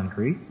 sacks of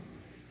concrete.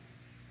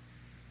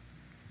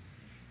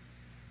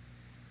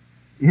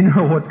 You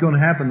know what's going to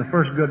happen the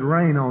first good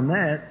rain on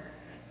that?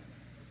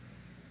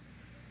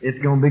 It's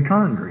going to be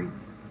concrete.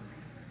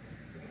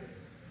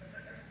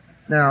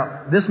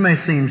 Now, this may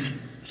seem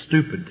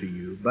stupid to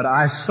you, but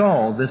I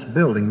saw this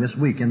building this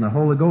week in the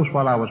Holy Ghost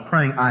while I was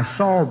praying. I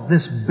saw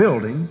this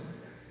building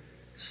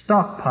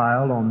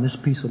stockpiled on this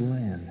piece of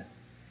land.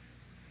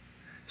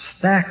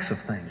 Stacks of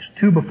things,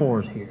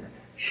 2x4s here,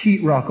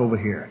 sheetrock over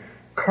here,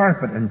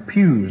 carpet and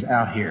pews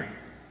out here.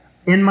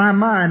 In my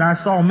mind,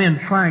 I saw men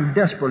trying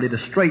desperately to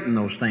straighten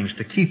those things,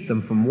 to keep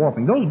them from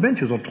warping. Those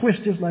benches will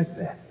twist just like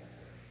that.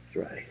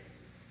 That's right.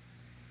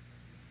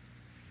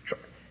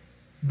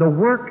 The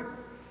work,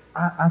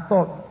 I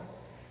thought,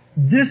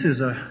 this is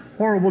a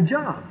horrible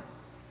job.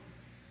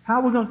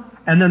 How are we going to...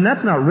 And then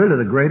that's not really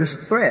the greatest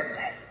threat.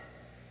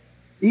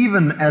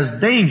 Even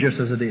as dangerous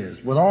as it is,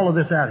 with all of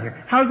this out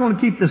here, how are we going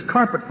to keep this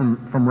carpet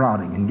from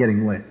rotting and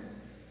getting wet?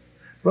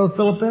 Brother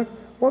Philip,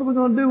 what are we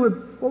going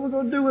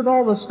to do with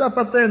all the stuff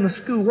up there in the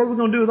school? What are we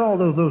going to do with all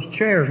those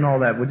chairs and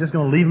all that? We're just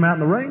going to leave them out in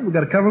the rain? We've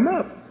got to cover them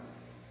up.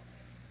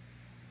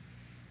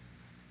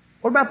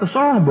 What about the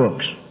song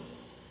books?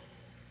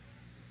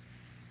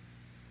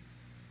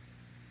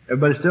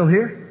 Everybody still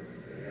here?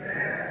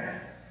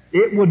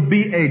 It would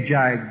be a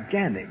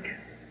gigantic,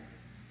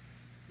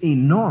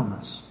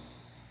 enormous,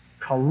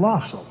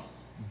 colossal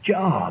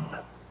job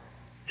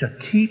to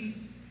keep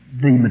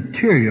the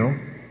material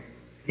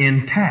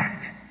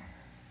intact.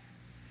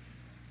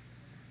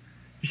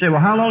 You say,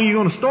 well, how long are you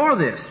going to store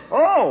this?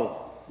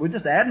 Oh, we're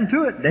just adding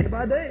to it day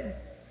by day.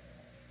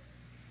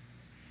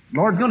 The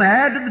Lord's going to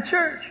add to the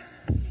church.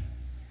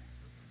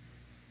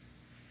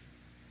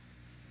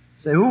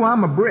 Say, oh,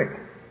 I'm a brick.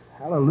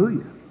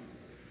 Hallelujah.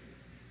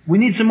 We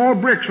need some more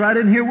bricks right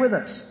in here with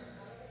us.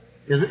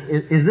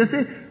 Is this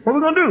it? What are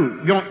we going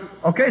to do?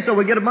 Okay, so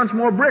we get a bunch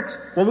more bricks.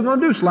 What are we going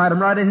to do? Slide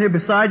them right in here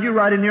beside you,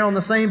 right in here on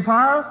the same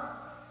pile?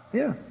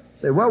 Yeah.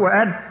 Say, well, we're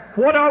adding.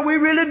 What are we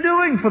really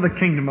doing for the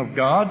kingdom of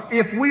God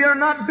if we are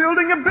not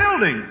building a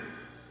building?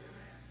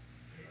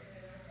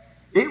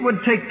 It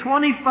would take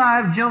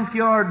 25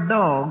 junkyard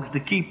dogs to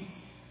keep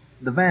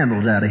the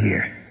vandals out of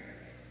here.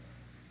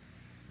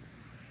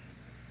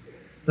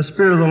 The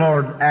Spirit of the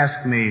Lord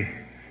asked me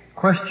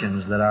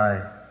questions that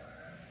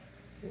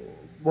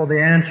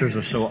the answers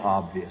are so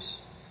obvious.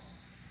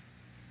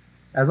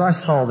 As I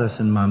saw this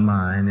in my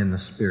mind, in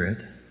the Spirit,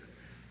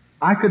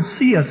 I could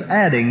see us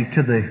adding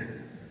to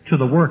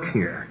the work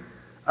here.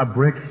 A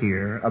brick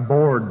here, a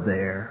board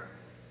there,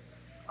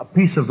 a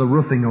piece of the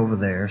roofing over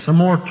there, some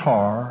more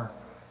tar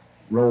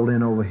rolled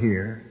in over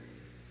here.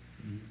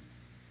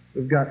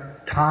 We've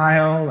got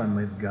tile and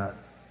we've got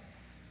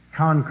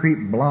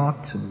concrete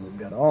blocks and we've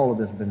got all of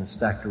this been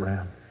stacked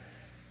around.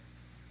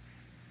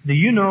 Do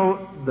you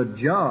know the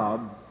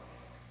job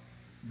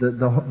the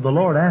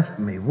Lord asked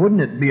me,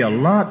 wouldn't it be a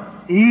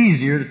lot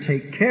easier to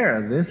take care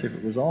of this if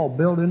it was all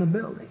built in a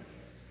building?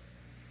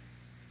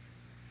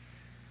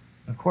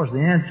 Of course, the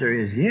answer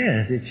is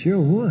yes, it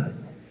sure would.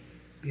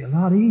 It'd be a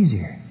lot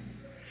easier.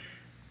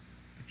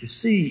 But you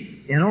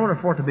see, in order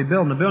for it to be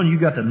built in a building,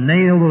 you've got to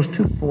nail those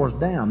 2x4s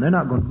down. They're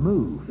not going to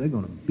move. They're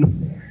going to be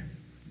there.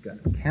 You've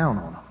got to count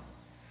on them.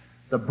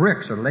 The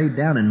bricks are laid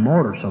down in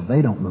mortar so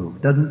they don't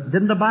move.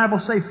 Didn't the Bible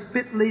say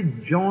fitly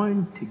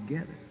joined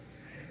together?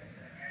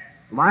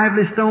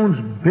 Lively stones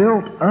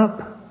built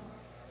up.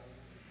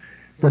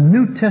 The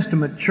New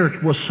Testament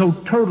church was so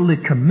totally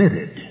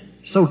committed,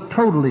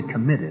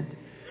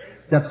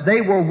 that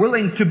they were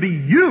willing to be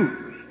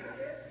used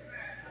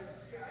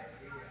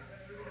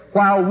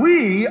while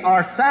we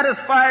are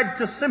satisfied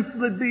to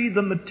simply be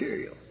the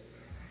material.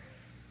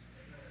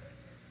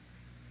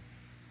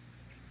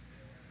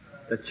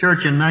 The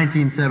church in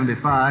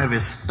 1975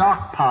 is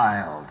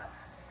stockpiled.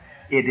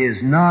 It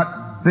is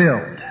not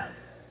built.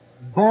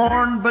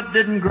 Born but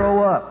didn't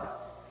grow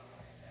up.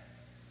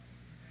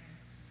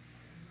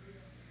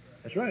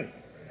 That's right.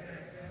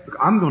 Look,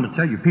 I'm going to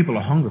tell you, people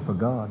are hungry for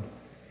God.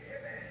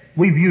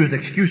 We've used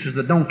excuses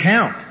that don't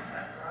count.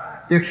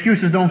 The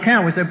excuses don't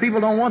count. We say, people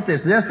don't want this.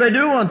 Yes, they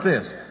do want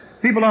this.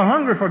 People are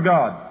hungry for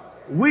God.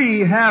 We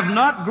have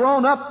not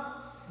grown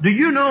up. Do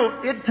you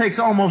know it takes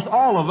almost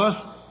all of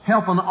us,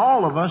 helping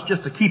all of us,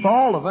 just to keep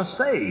all of us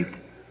saved?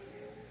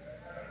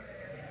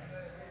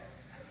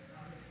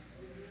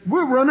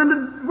 We're running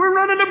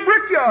a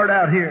Brickyard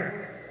out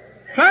here,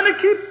 trying to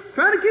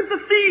keep the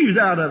thieves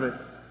out of it.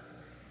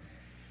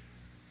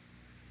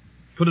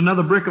 Put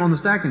another brick on the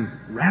stack and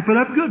wrap it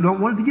up good.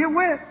 Don't want it to get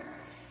wet.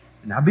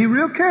 Now be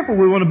real careful.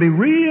 We want to be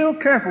real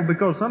careful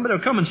because somebody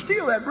will come and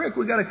steal that brick.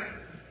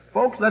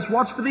 Folks, let's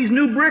watch for these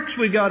new bricks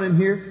we got in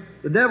here.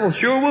 The devil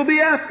sure will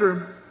be after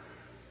them.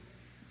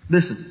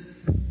 Listen,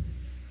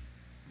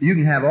 you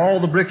can have all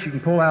the bricks you can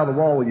pull out of the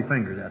wall with your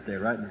fingers out there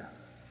right now.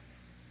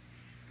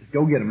 Just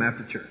go get them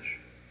after church.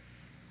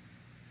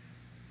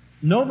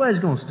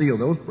 Nobody's going to steal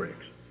those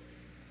bricks.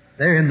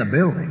 They're in the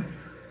building.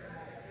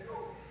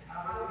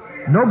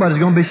 Nobody's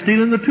going to be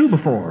stealing the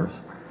 2x4s.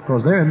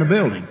 Because they're in the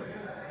building.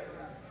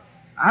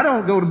 I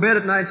don't go to bed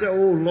at night and say,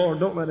 oh, Lord,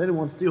 don't let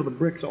anyone steal the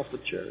bricks off the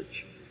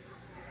church.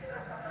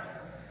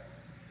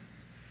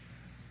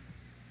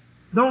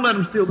 Don't let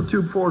them steal the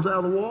 2x4s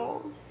out of the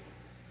walls.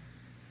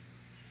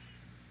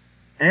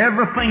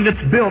 Everything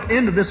that's built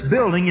into this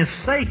building is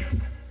safe.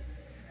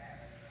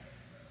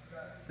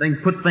 They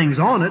can put things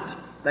on it,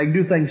 they can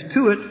do things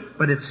to it,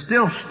 but it's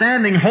still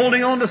standing,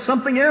 holding on to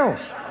something else.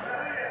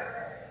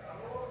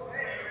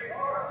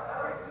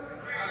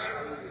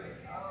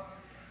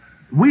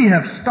 We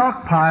have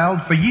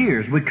stockpiled for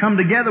years. We come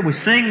together, we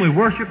sing, we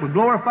worship, we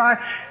glorify.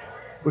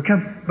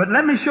 But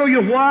let me show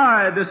you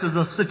why this is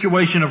a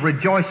situation of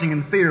rejoicing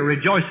and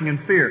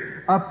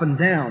fear, up and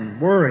down,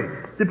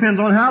 worry. Depends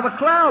on how the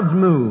clouds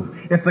move.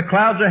 If the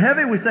clouds are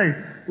heavy, we say,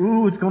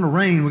 ooh, it's going to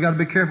rain. We've got to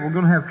be careful. We're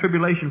going to have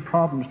tribulation,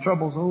 problems,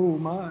 troubles. Oh,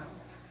 my.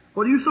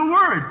 What are you so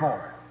worried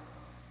for?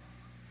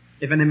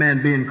 If any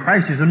man be in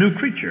Christ, he's a new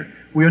creature.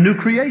 We're a new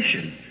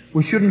creation.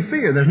 We shouldn't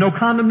fear. There's no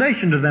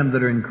condemnation to them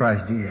that are in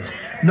Christ Jesus.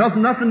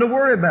 Nothing to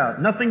worry about.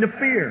 Nothing to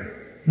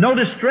fear. No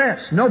distress.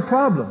 No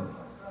problem.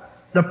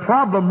 The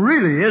problem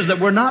really is that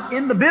we're not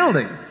in the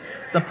building.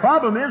 The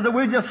problem is that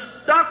we're just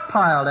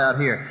stockpiled out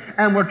here.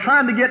 And we're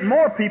trying to get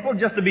more people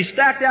just to be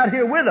stacked out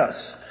here with us.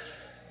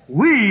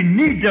 We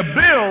need to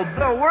build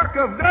the work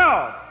of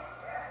God.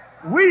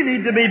 We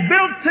need to be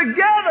built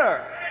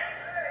together.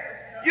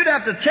 You'd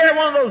have to tear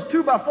one of those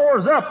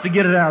 2x4s up to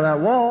get it out of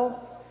that wall.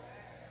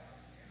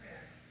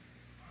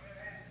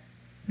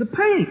 The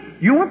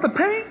paint. You want the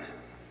paint?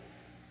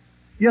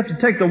 You have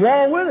to take the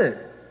wall with it.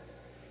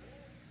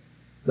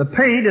 The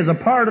paint is a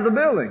part of the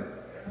building.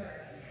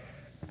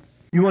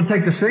 You want to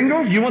take the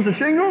shingles? You want the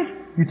shingles?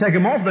 You take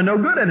them off, they're no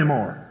good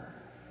anymore.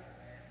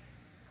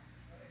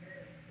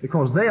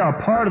 Because they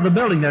are part of the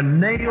building. They're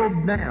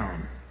nailed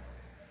down.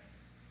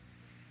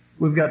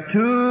 We've got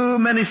too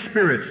many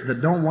spirits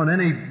that don't want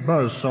any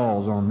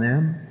buzzsaws on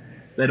them.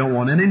 They don't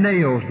want any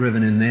nails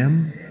driven in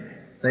them.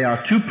 They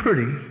are too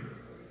pretty,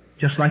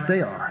 just like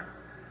they are.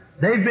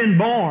 They've been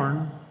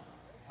born,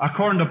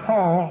 according to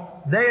Paul,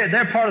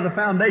 they're part of the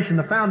foundation.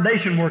 The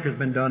foundation work has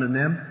been done in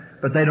them,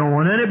 but they don't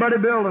want anybody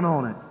building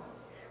on it.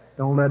 I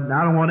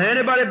don't want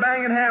anybody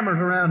banging hammers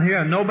around here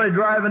and nobody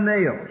driving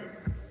nails.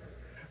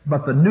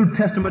 But the New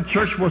Testament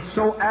church was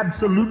so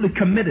absolutely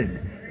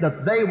committed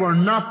that they were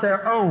not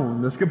their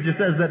own. The Scripture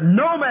says that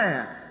no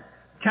man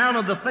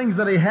counted the things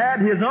that he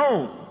had his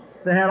own.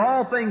 They had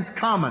all things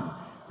common.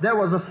 There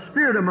was a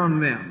spirit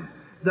among them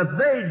that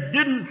they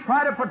didn't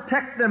try to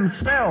protect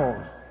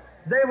themselves.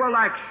 They were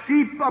like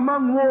sheep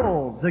among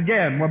wolves.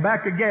 Again, we're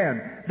back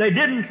again. They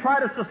didn't try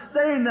to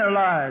sustain their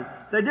lives.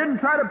 They didn't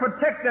try to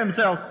protect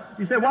themselves.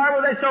 You say, why were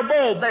they so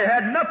bold? They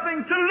had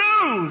nothing to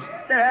lose.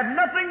 They had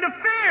nothing to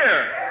fear.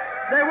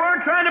 They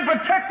weren't trying to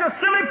protect a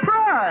silly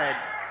pride.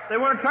 They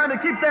weren't trying to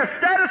keep their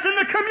status in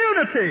the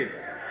community.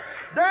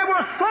 They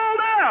were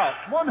sold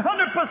out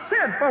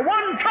 100% for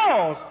one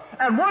cause,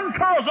 and one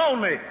cause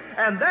only,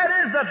 and that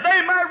is that they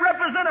might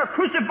represent a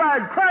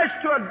crucified Christ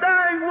to a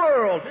dying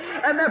world.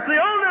 And that's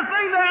the only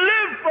thing they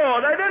lived for.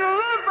 They didn't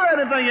live for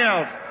anything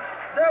else.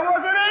 There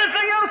wasn't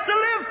anything else to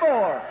live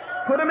for.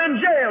 Put them in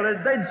jail,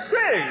 they'd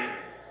sing.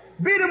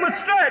 Beat them with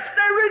stripes,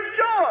 they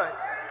rejoiced.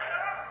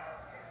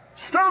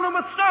 Stone them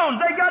with stones,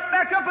 they got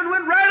back up and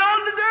went right on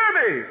to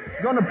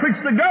Derby, going to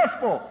preach the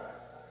gospel.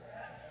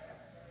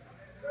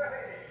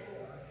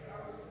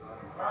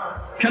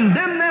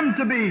 Condemn them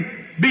to be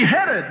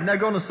beheaded, and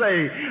they're going to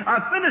say, I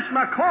finished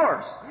my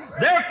course.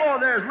 Therefore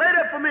there is laid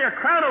up for me a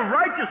crown of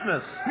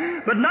righteousness,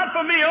 but not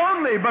for me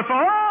only, but for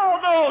all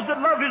those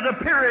that love his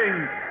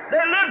appearing.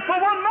 They lived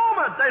for one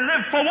moment, they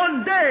lived for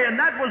one day, and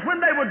that was when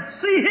they would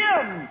see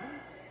him.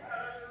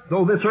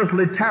 Though this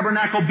earthly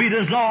tabernacle be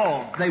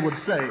dissolved, they would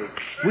say,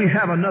 we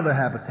have another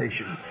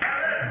habitation,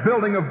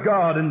 building of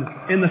God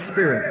in the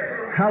Spirit.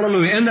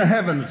 Hallelujah. In the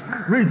heavens,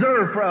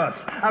 reserved for us.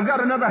 I've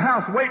got another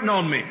house waiting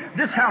on me.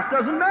 This house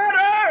doesn't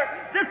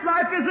matter. This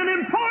life isn't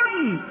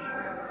important.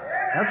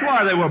 That's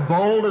why they were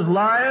bold as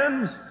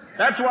lions.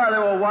 That's why they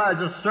were wise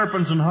as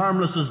serpents and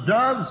harmless as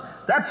doves.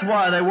 That's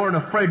why they weren't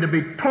afraid to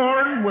be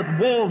torn with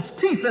wolves'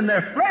 teeth in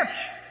their flesh,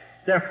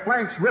 their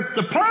flanks ripped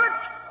apart.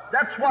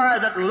 That's why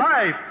that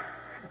life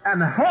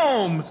and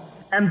homes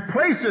and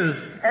places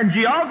and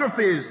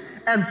geographies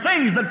and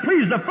things that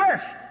please the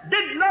flesh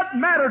did not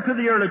matter to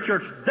the early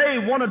church. They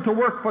wanted to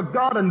work for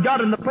God, and God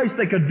in the place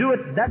they could do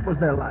it, that was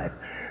their life.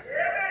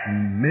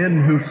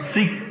 Men who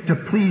seek to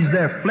please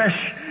their flesh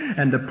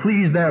and to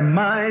please their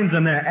minds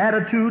and their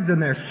attitudes and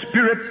their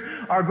spirits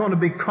are going to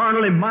be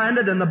carnally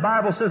minded, and the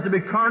Bible says to be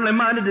carnally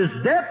minded is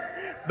death,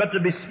 but to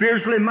be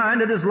spiritually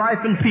minded is life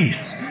and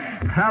peace.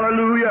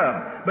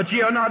 Hallelujah. But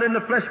ye are not in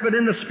the flesh, but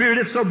in the Spirit,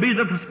 if so be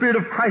that the Spirit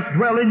of Christ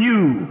dwell in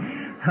you.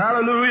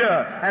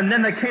 Hallelujah. And then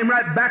they came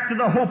right back to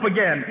the hope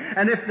again.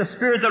 And if the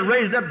Spirit that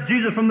raised up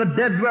Jesus from the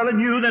dead dwell in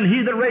you, then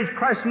he that raised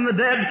Christ from the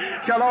dead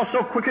shall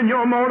also quicken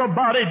your mortal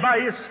body by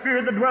his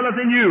Spirit that dwelleth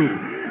in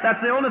you. That's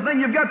the only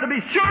thing you've got to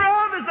be sure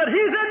of, is that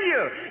he's in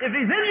you. If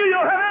he's in you,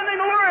 you'll have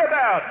anything to worry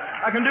about.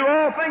 I can do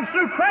all things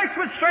through Christ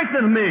which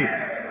strengthens me.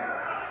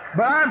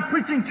 But I'm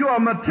preaching to a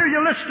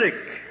materialistic,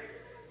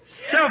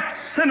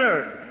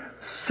 self-centered,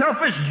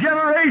 selfish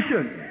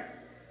generation.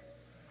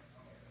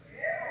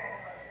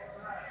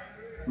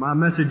 My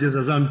message is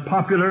as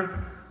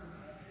unpopular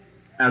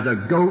as a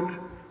goat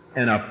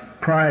in a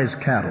prize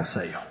cattle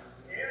sale.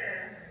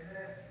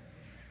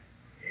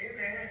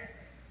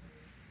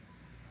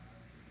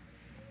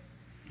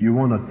 You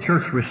want a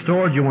church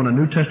restored? You want a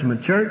New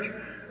Testament church?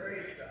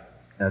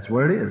 That's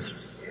where it is.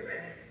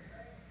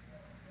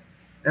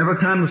 Every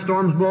time the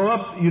storms blow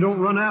up, you don't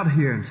run out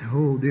here and say,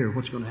 oh dear,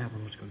 what's going to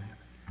happen? What's going to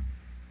happen?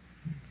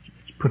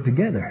 It's put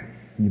together.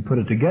 When you put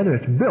it together,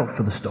 it's built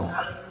for the storm.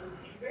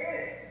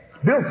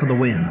 It's built for the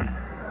wind.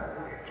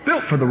 It's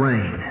built for the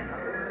rain.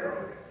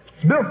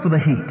 It's built for the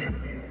heat.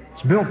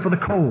 It's built for the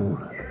cold.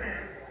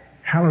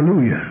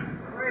 Hallelujah.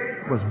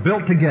 It was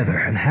built together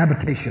in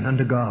habitation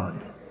unto God.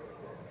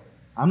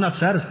 I'm not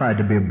satisfied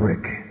to be a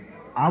brick.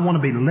 I want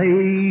to be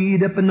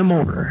laid up in the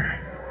mortar.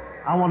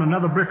 I want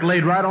another brick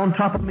laid right on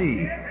top of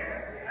me.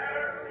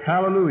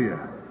 Hallelujah.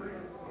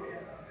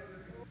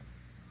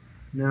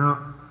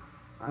 Now,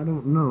 I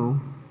don't know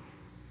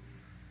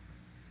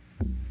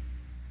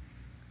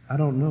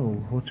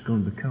what's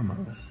going to become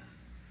of us.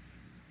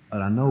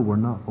 But I know we're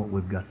not what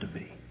we've got to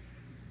be.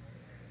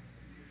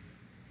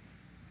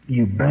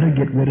 You better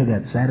get rid of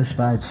that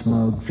satisfied,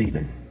 smug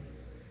feeling.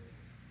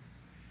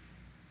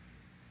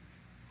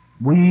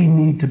 We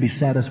need to be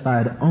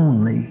satisfied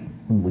only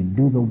when we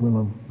do the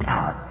will of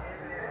God.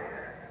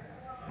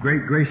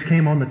 Great grace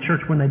came on the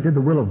church when they did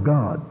the will of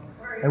God.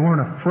 They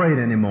weren't afraid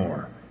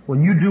anymore.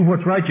 When you do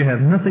what's right, you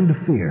have nothing to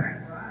fear.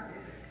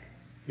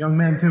 A young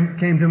man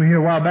came to me here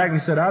a while back and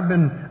he said, I've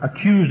been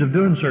accused of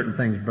doing certain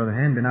things, Brother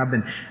Hanby, and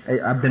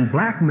I've been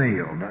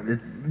blackmailed.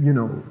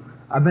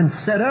 I've been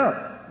set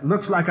up.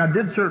 Looks like I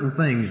did certain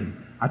things.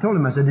 And I told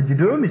him, I said, did you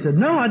do them? He said,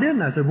 no, I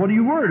didn't. I said, what are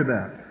you worried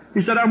about?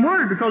 He said, I'm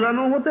worried because I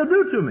know what they'll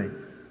do to me.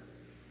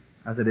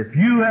 I said, if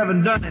you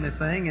haven't done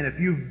anything, and if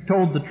you've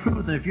told the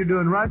truth, and if you're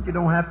doing right, you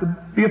don't have to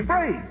be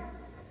afraid.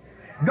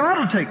 God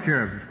will take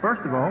care of you,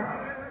 first of all.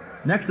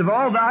 Next of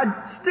all, I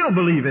still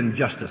believe in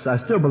justice. I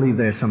still believe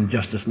there's some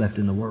justice left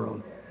in the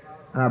world.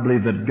 And I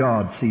believe that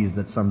God sees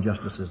that some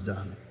justice is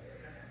done.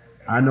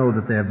 I know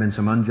that there have been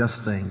some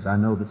unjust things. I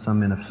know that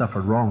some men have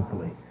suffered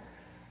wrongfully.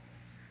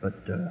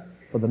 But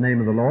for the name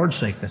of the Lord's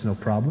sake, there's no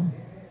problem.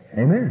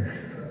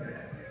 Amen.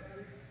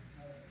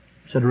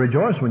 He said,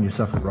 rejoice when you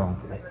suffer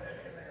wrongfully.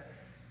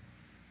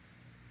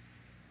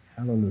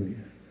 Hallelujah.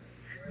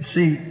 You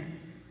see,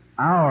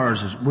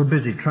 we're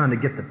busy trying to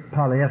get the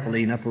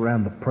polyethylene up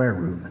around the prayer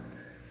room.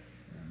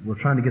 We're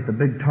trying to get the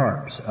big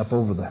tarps up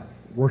over the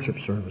worship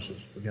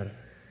services.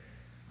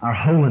 Our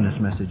holiness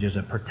message is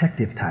a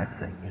protective type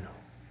thing,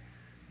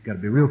 We've got to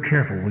be real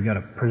careful. We've got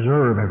to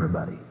preserve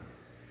everybody.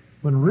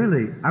 When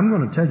really, I'm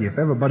going to tell you, if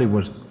everybody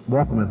was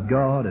walking with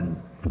God and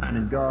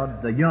finding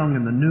God, the young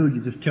and the new,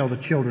 you just tell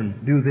the children,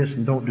 do this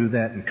and don't do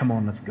that, and come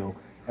on, let's go.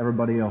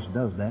 Everybody else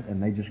does that,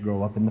 and they just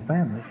grow up in the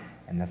family.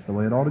 And that's the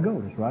way it ought to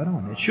go. It's right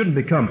on. It shouldn't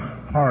become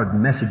hard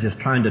messages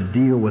trying to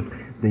deal with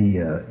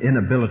the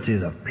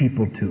inability of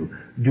people to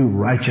do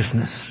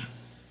righteousness.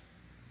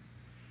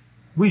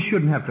 We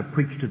shouldn't have to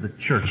preach to the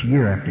church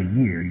year after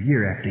year,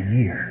 year after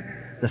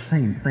year, the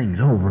same things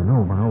over and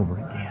over and over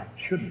again.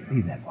 It shouldn't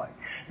be that way.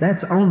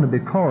 That's only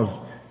because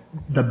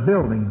the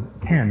building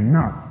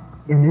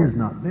cannot and is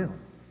not built.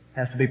 It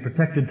has to be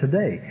protected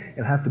today.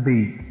 It'll have to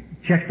be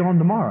checked on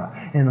tomorrow,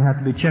 and it'll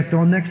have to be checked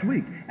on next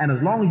week. And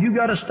as long as you've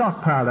got a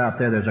stockpile out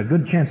there, there's a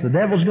good chance the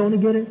devil's going to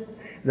get it.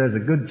 There's a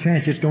good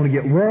chance it's going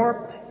to get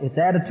warped. Its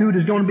attitude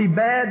is going to be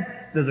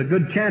bad. There's a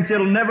good chance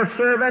it'll never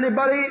serve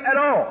anybody at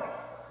all.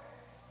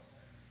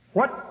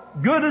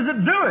 What good is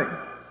it doing?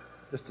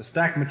 Just to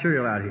stack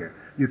material out here.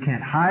 You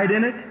can't hide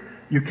in it.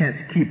 You can't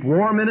keep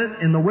warm in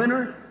it in the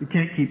winter. You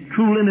can't keep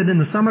cool in it in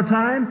the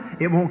summertime.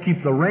 It won't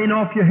keep the rain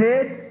off your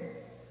head.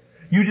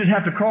 You just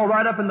have to crawl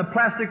right up in the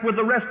plastic with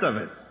the rest of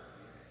it.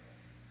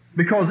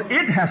 Because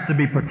it has to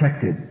be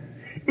protected.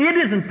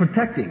 It isn't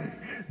protecting.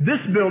 This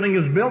building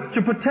is built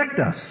to protect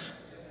us.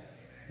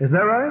 Is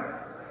that right?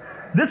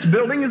 This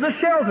building is a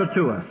shelter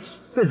to us,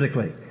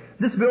 physically.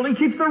 This building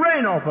keeps the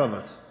rain off of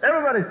us.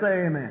 Everybody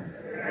say amen.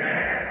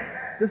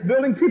 This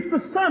building keeps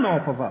the sun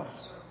off of us.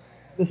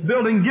 This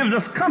building gives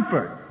us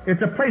comfort.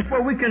 It's a place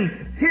where we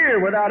can hear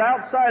without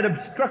outside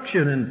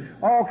obstruction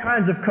and all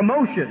kinds of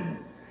commotion.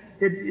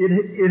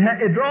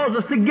 It draws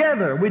us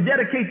together. We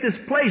dedicate this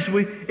place.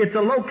 It's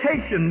a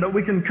location that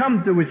we can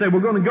come to. We say,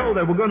 we're going to go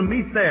there. We're going to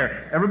meet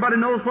there. Everybody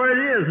knows where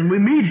it is, and we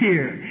meet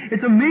here.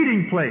 It's a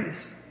meeting place.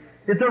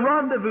 It's a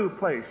rendezvous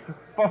place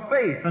for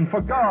faith and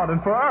for God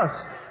and for us.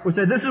 We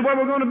say, this is where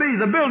we're going to be.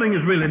 The building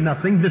is really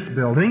nothing, this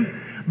building,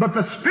 but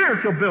the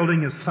spiritual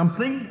building is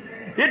something.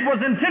 It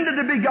was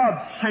intended to be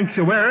God's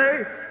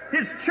sanctuary.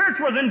 His church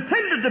was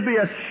intended to be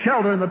a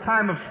shelter in the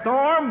time of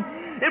storm.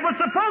 It was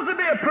supposed to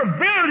be a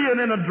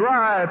pavilion in a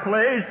dry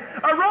place,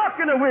 a rock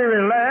in a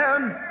weary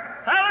land.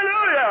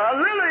 Hallelujah! A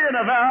lily in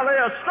a valley,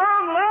 a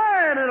strong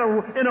lion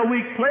in a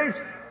weak place.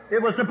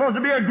 It was supposed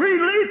to be a green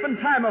leaf in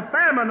time of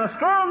famine, a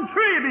strong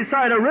tree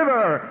beside a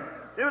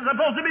river, It was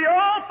supposed to be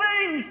all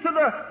things to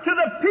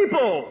the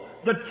people.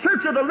 The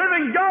church of the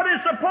living God is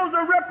supposed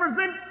to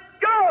represent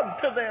God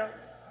to them.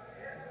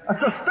 A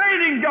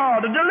sustaining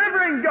God, a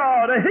delivering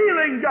God, a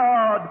healing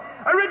God,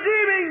 a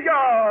redeeming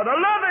God, a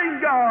loving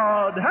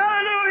God.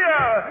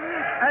 Hallelujah!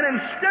 And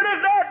instead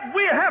of that,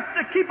 we have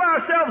to keep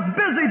ourselves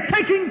busy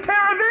taking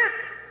care of it.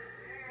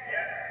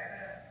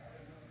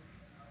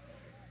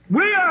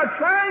 We are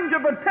trying to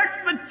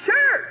protect the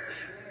church,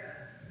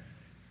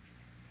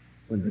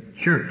 when the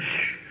church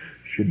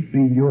should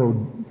be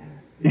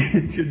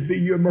it should be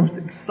your most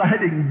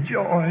exciting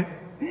joy.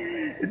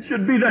 It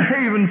should be the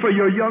haven for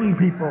your young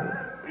people.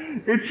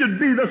 It should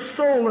be the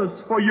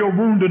solace for your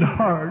wounded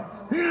hearts.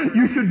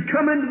 You should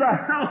come into the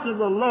house of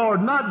the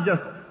Lord, not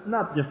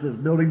just this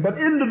building, but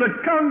into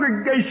the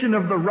congregation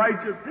of the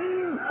righteous.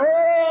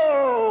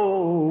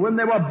 Oh, when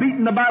they were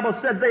beaten, the Bible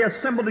said they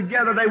assembled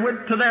together, they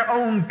went to their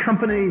own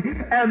company,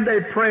 and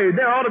they prayed.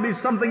 There ought to be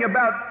something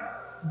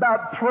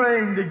about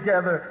praying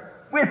together.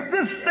 If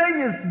this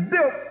thing is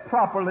built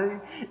properly,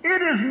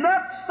 it is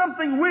not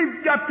something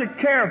we've got to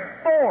care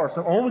for.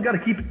 So, we've got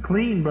to keep it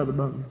clean, Brother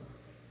Bunny.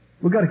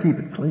 We've got to keep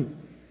it clean.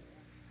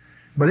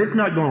 But it's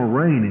not going to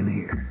rain in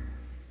here.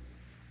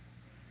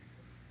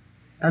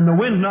 And the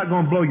wind's not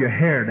going to blow your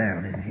hair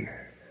down in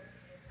here.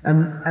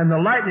 And the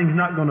lightning's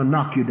not going to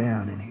knock you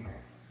down in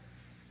here.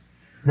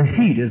 The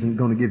heat isn't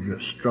going to give you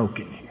a stroke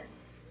in here.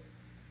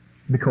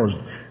 Because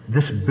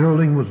this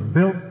building was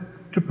built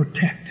to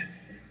protect.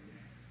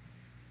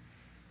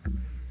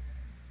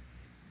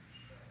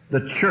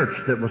 The church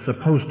that was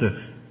supposed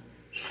to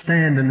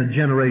stand in the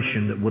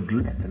generation that would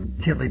let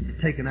until it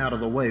be taken out of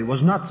the way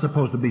was not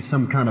supposed to be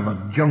some kind of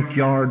a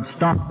junkyard,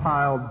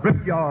 stockpile,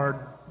 brickyard,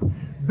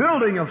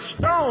 building of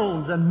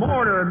stones and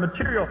mortar and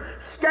material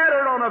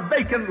scattered on a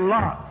vacant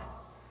lot.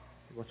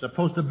 It was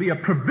supposed to be a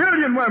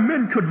pavilion where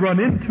men could run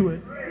into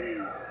it.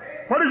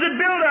 What is it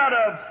built out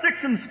of?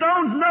 Sticks and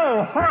stones?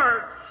 No,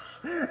 hearts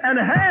and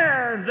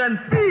hands and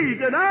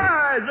feet and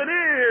eyes and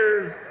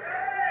ears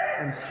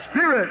and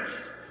spirits.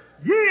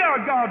 Ye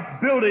are God's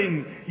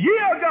building. Ye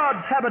are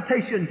God's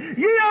habitation.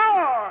 Ye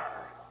are.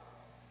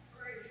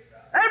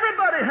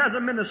 Everybody has a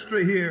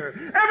ministry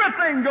here.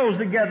 Everything goes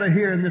together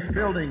here in this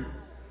building.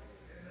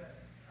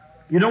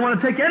 You don't want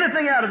to take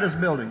anything out of this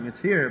building.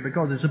 It's here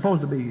because it's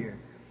supposed to be here.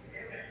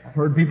 I've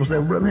heard people say,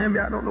 well, Brother Hanby,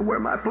 I don't know where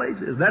my place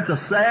is. That's a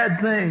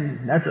sad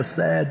thing. That's a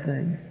sad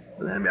thing.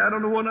 Brother Hanby, I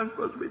don't know what I'm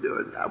supposed to be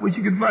doing. I wish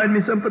you could find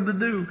me something to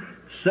do.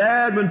 It's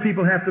sad when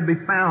people have to be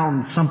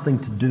found something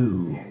to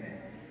do.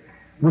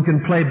 We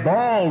can play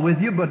ball with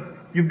you, but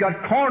you've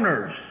got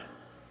corners.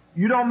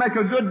 You don't make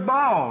a good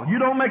ball. You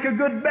don't make a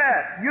good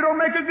bat. You don't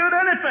make a good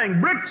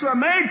anything. Bricks are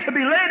made to be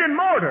laid in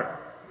mortar.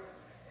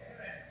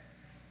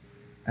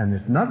 And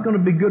it's not going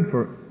to be good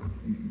for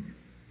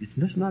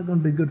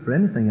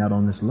anything out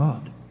on this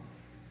lot.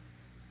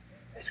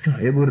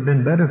 It would have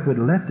been better if we'd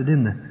left it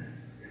in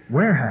the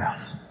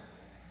warehouse.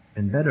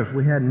 And better if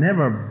we had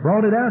never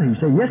brought it out here. You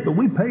say, yes, but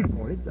we paid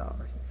for it. It's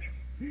ours.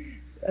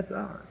 That's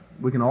ours.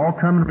 We can all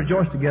come and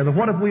rejoice together.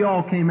 What if we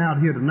all came out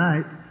here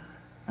tonight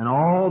and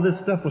all this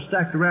stuff was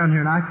stacked around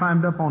here and I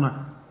climbed up on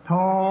a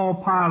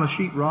tall pile of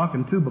sheetrock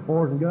and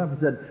 2x4s and got up and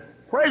said,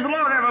 praise the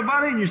Lord,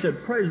 everybody. And you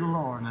said, praise the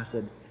Lord. And I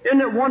said, isn't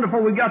it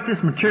wonderful we got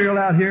this material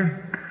out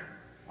here?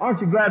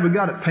 Aren't you glad we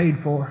got it paid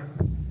for?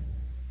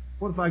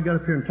 What if I got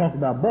up here and talked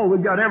about, boy,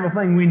 we've got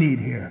everything we need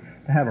here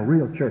to have a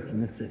real church in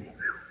this city.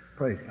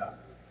 Praise God.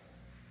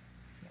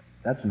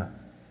 That's not.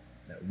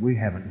 We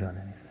haven't done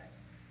anything.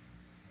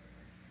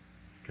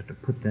 To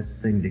put that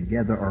thing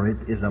together, or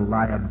it is a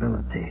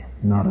liability,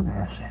 not an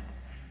asset.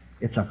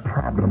 It's a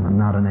problem and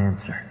not an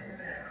answer.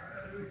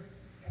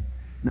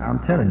 Now, I'm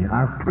telling you,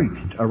 I've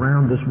preached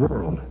around this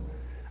world.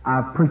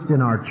 I've preached in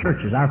our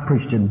churches. I've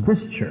preached in this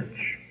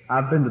church.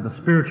 I've been to the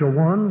spiritual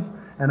ones,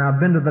 and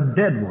I've been to the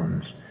dead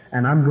ones.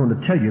 And I'm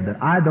going to tell you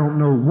that I don't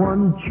know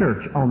one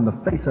church on the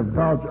face of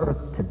God's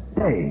earth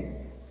today,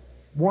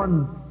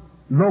 one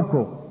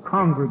local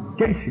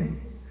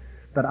congregation,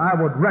 that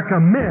I would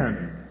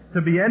recommend to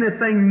be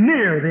anything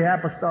near the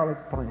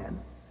apostolic plan.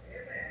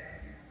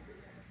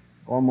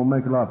 Or I'm going to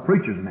make a lot of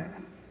preachers mad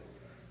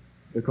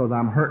because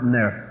I'm hurting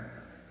their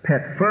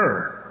pet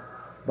fur.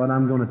 But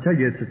I'm going to tell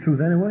you it's the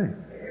truth anyway.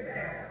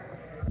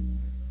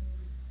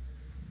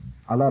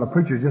 A lot of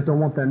preachers just don't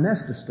want their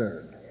nest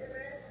disturbed.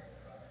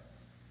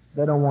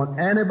 They don't want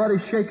anybody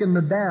shaking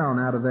the down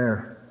out of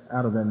their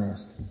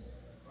nest.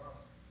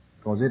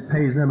 Because it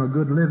pays them a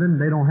good living.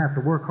 They don't have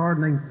to work hard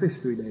and they can fish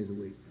 3 days a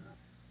week.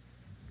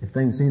 If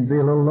things seem to be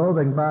a little low,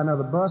 they can buy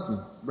another bus and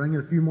bring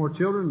in a few more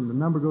children, and the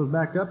number goes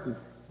back up. As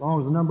long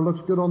as the number looks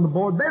good on the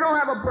board, they don't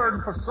have a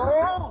burden for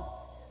souls.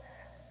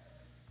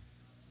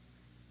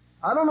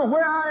 I don't know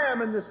where I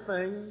am in this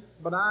thing,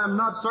 but I am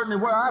not certainly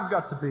where I've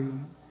got to be.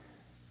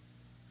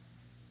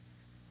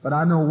 But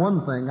I know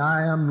one thing.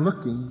 I am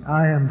looking.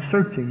 I am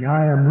searching.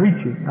 I am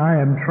reaching. I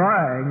am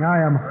trying.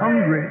 I am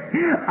hungry.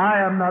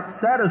 I am not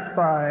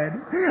satisfied.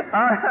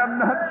 I am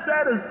not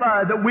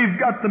satisfied that we've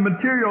got the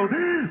material.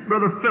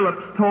 Brother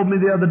Phillips told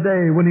me the other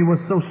day when he was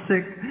so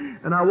sick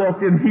And I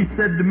walked in, he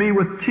said to me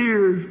with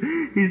tears,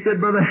 he said,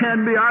 Brother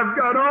Hanby, I've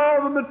got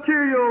all the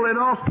material in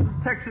Austin,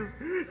 Texas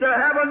to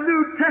have a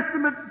New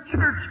Testament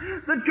church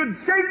that could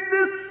shake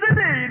this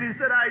city. And he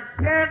said, I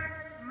can't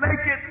make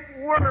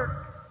it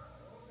work.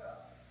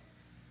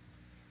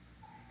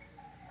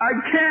 I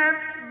can't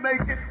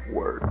make it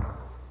work.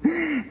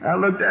 I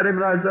looked at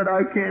him and I said,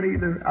 I can't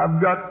either.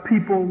 I've got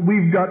people,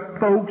 we've got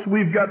folks,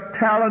 we've got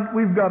talent,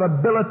 we've got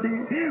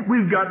ability,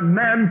 we've got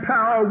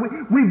manpower,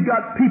 we've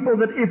got people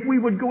that if we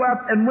would go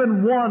out and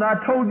win one, I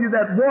told you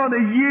that one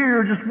a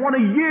year, just one a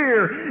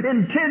year,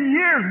 in 10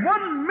 years,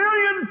 1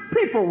 million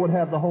people would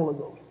have the Holy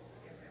Ghost.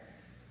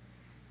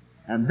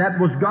 And that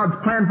was God's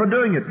plan for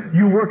doing it.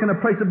 You work in a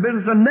place of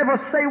business and never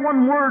say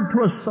one word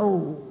to a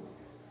soul.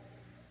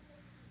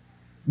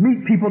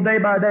 Meet people day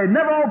by day.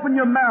 Never open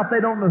your mouth.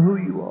 They don't know who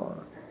you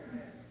are.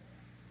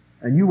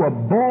 And you were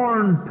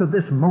born to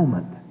this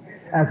moment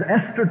as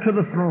Esther to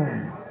the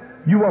throne.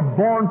 You were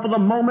born for the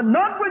moment,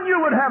 not when you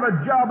would have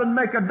a job and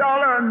make $1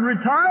 and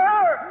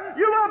retire.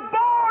 You were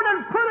born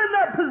and put in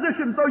that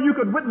position so you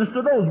could witness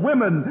to those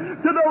women,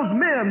 to those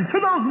men, to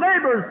those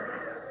neighbors.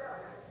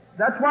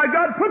 That's why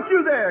God put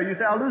you there. You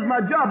say, I'll lose my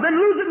job. Then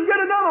lose it and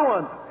get another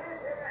one.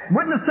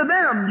 Witness to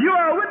them. You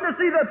are a witness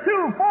either to,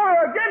 for,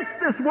 or against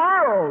this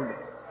world.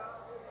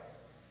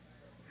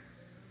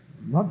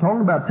 I'm not talking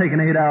about taking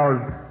 8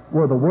 hours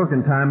worth of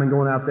working time and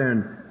going out there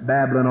and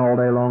babbling all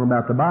day long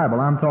about the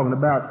Bible. I'm talking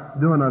about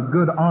doing a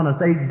good,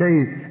 honest 8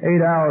 days, 8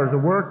 hours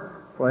of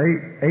work for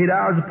 8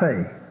 hours of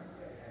pay.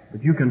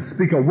 But you can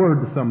speak a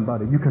word to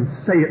somebody. You can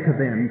say it to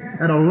them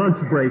at a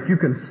lunch break.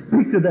 You can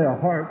speak to their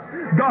hearts.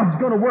 God's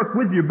going to work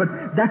with you, but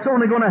that's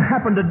only going to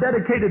happen to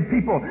dedicated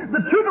people.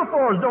 The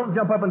two-befores don't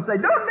jump up and say,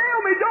 don't nail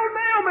me, don't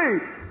nail me.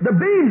 The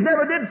beams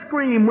never did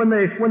scream when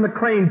the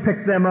crane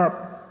picked them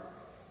up.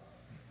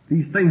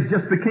 These things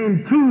just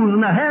became tools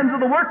in the hands of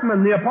the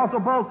workmen. The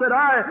Apostle Paul said,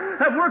 I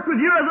have worked with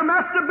you as a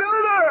master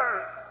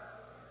builder.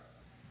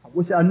 I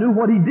wish I knew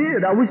what he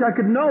did. I wish I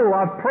could know.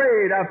 I've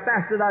prayed, I've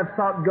fasted, I've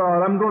sought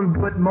God. I'm going to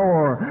do it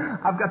more.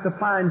 I've got to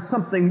find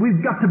something.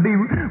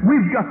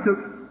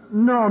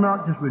 No,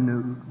 not just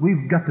renewed.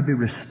 We've got to be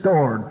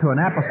restored to an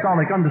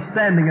apostolic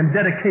understanding and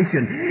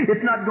dedication.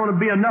 It's not going to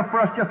be enough for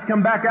us just to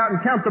come back out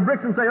and count the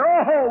bricks and say,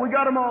 oh, we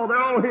got them all.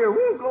 They're all here.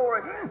 Woo,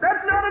 glory.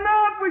 That's not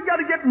enough. We've got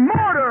to get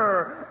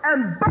mortar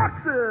and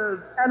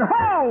boxes and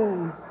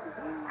hoes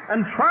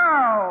and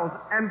trowels.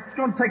 And it's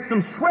going to take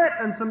some sweat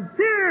and some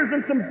tears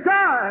and some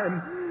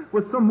time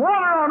with some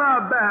water on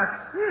our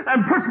backs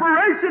and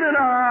perspiration in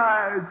our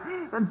eyes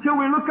until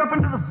we look up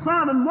into the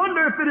sun and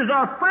wonder if it is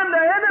our friend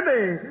or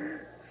enemy.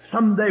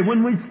 Someday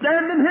when we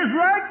stand in His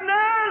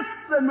likeness,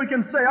 then we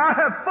can say, I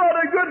have fought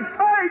a good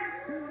fight.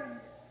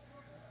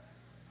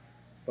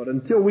 But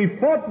until we've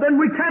fought, then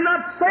we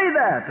cannot say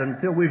that.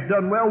 Until we've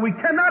done well, we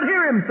cannot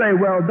hear Him say,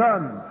 well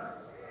done.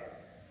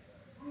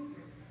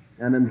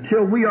 And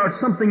until we are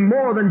something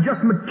more than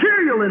just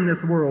material in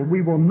this world,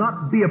 we will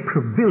not be a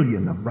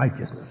pavilion of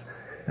righteousness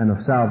and of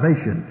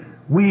salvation.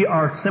 We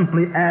are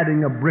simply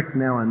adding a brick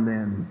now and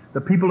then. The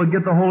people that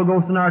get the Holy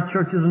Ghost in our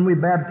churches and we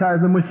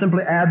baptize them, we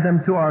simply add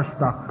them to our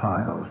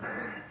stockpiles.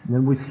 And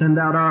then we send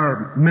out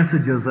our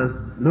messages as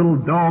little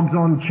dogs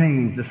on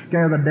chains to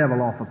scare the devil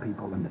off of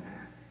people and to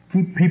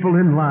keep people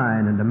in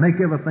line and to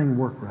make everything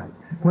work right.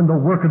 When the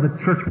work of the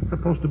church was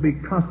supposed to be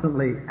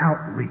constantly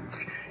outreach.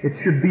 It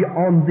should be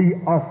on the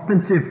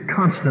offensive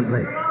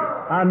constantly.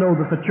 I know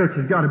that the church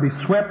has got to be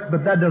swept,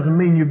 but that doesn't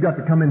mean you've got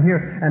to come in here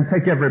and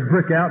take every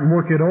brick out and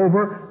work it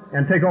over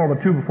and take all the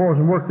 2x4s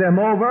and work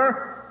them over.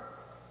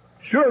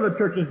 Sure, the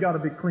church has got to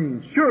be clean.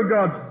 Sure,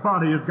 God's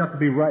body has got to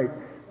be right.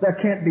 There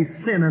can't be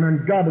sin and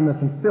ungodliness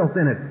and filth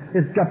in it.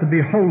 It's got to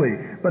be holy.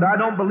 But I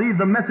don't believe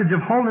the message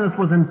of holiness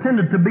was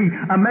intended to be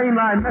a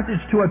mainline message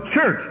to a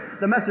church.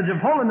 The message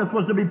of holiness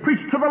was to be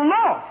preached to the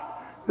lost.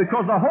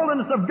 Because the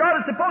holiness of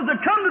God is supposed to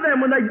come to them.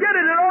 When they get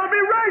it, it ought to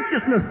be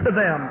righteousness to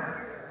them.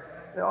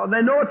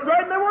 They know it's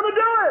right and they want to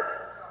do it.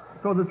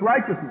 Because it's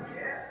righteousness.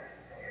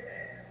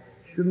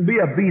 Shouldn't be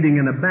a beating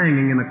and a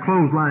banging and a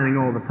clotheslining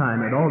all the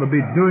time. It ought to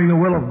be doing the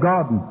will of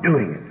God and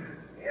doing it.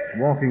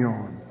 Walking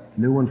on.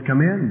 New ones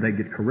come in, they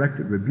get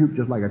corrected, rebuked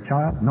just like a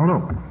child.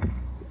 No.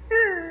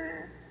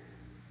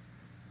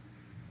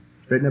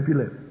 Straighten up your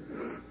lip.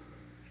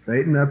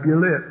 Straighten up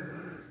your lip.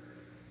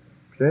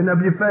 Straighten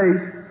up your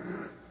face.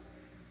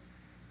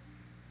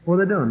 What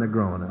are they doing? They're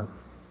growing up.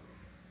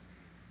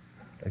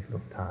 It takes a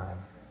little time.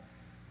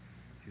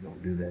 You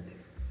don't do that.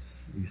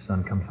 Your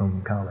son comes home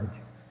from college.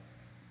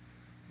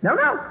 No.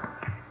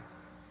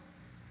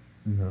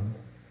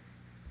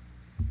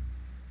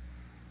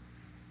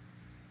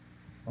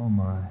 Oh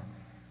my.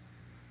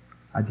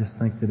 I just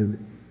think that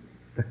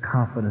the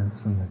confidence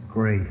and the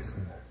grace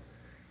and the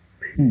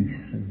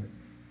peace and the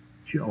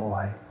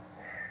joy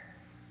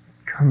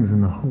that comes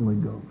in the Holy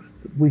Ghost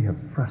that we have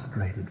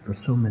frustrated for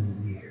so many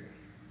years,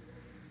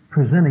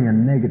 presenting a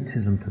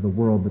negativism to the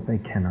world that they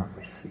cannot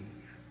receive,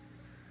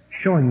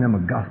 showing them a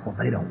gospel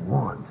they don't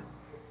want.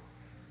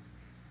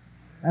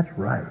 That's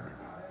right.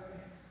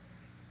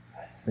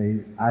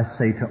 I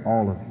say to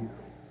all of you,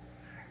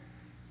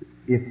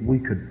 if we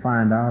could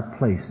find our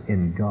place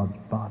in God's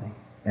body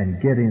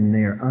and get in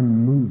there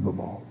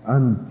unmovable,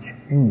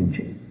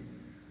 unchanging.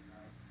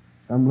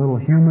 Some little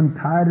human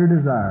tide or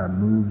desire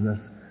moves us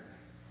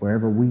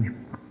wherever we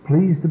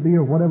please to be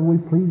or whatever we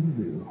please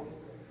to do.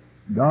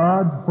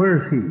 God,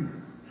 where's He?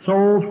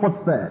 Souls,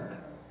 what's that?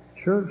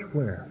 Church,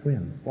 where?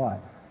 When? Why?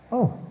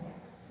 Oh,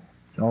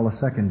 it's all a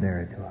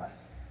secondary to us.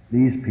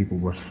 These people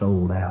were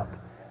sold out.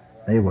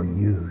 They were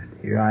used.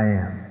 Here I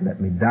am.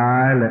 Let me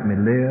die, let me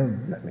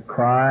live, let me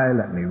cry,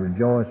 let me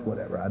rejoice,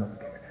 whatever. I don't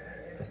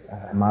care. Just,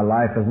 my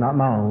life is not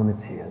my own,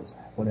 it's His.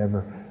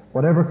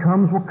 Whatever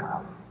comes will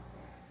come.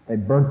 They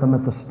burnt them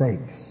at the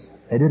stakes.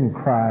 They didn't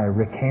cry,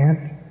 recant.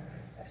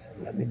 They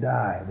said, let me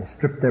die. They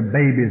stripped their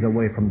babies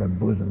away from their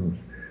bosoms,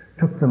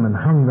 took them and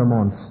hung them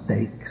on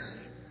stakes.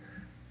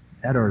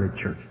 That early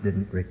church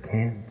didn't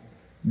recant.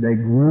 They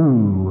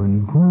grew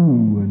and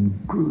grew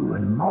and grew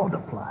and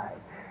multiplied.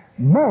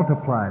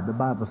 Multiplied. The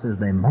Bible says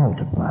they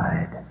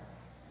multiplied.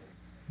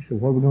 You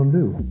said, what are we going to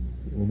do?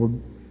 Well,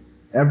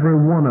 every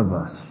one of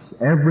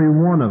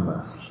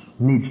us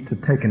needs to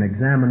take an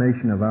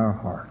examination of our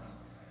hearts.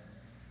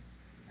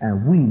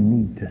 And we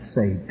need to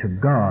say to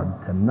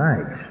God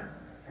tonight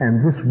and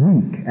this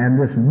week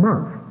and this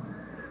month,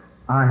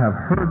 I have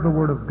heard the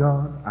Word of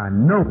God. I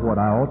know what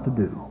I ought to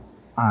do.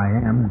 I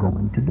am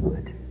going to do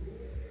it.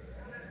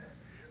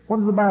 What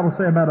does the Bible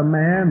say about a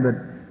man that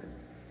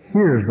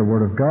hears the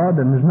Word of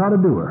God and is not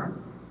a doer?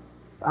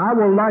 I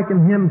will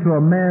liken him to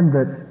a man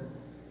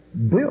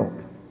that built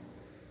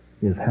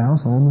his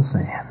house on the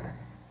sand.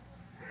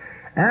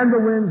 And the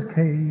winds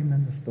came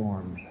and the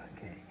storms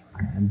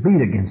came and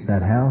beat against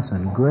that house,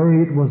 and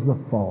great was the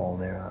fall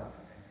thereof.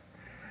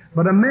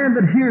 But a man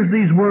that hears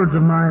these words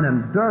of mine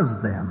and does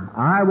them,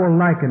 I will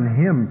liken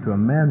him to a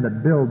man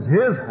that builds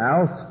his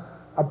house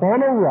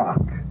upon a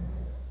rock.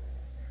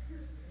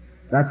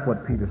 That's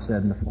what Peter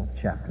said in the 4th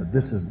chapter.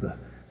 This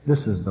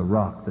is the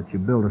rock that you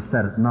build or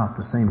set it not,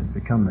 the same has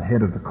become the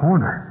head of the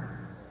corner.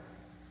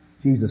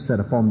 Jesus said,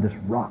 upon this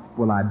rock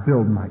will I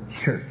build my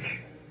church.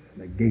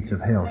 The gates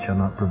of hell shall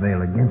not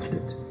prevail against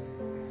it.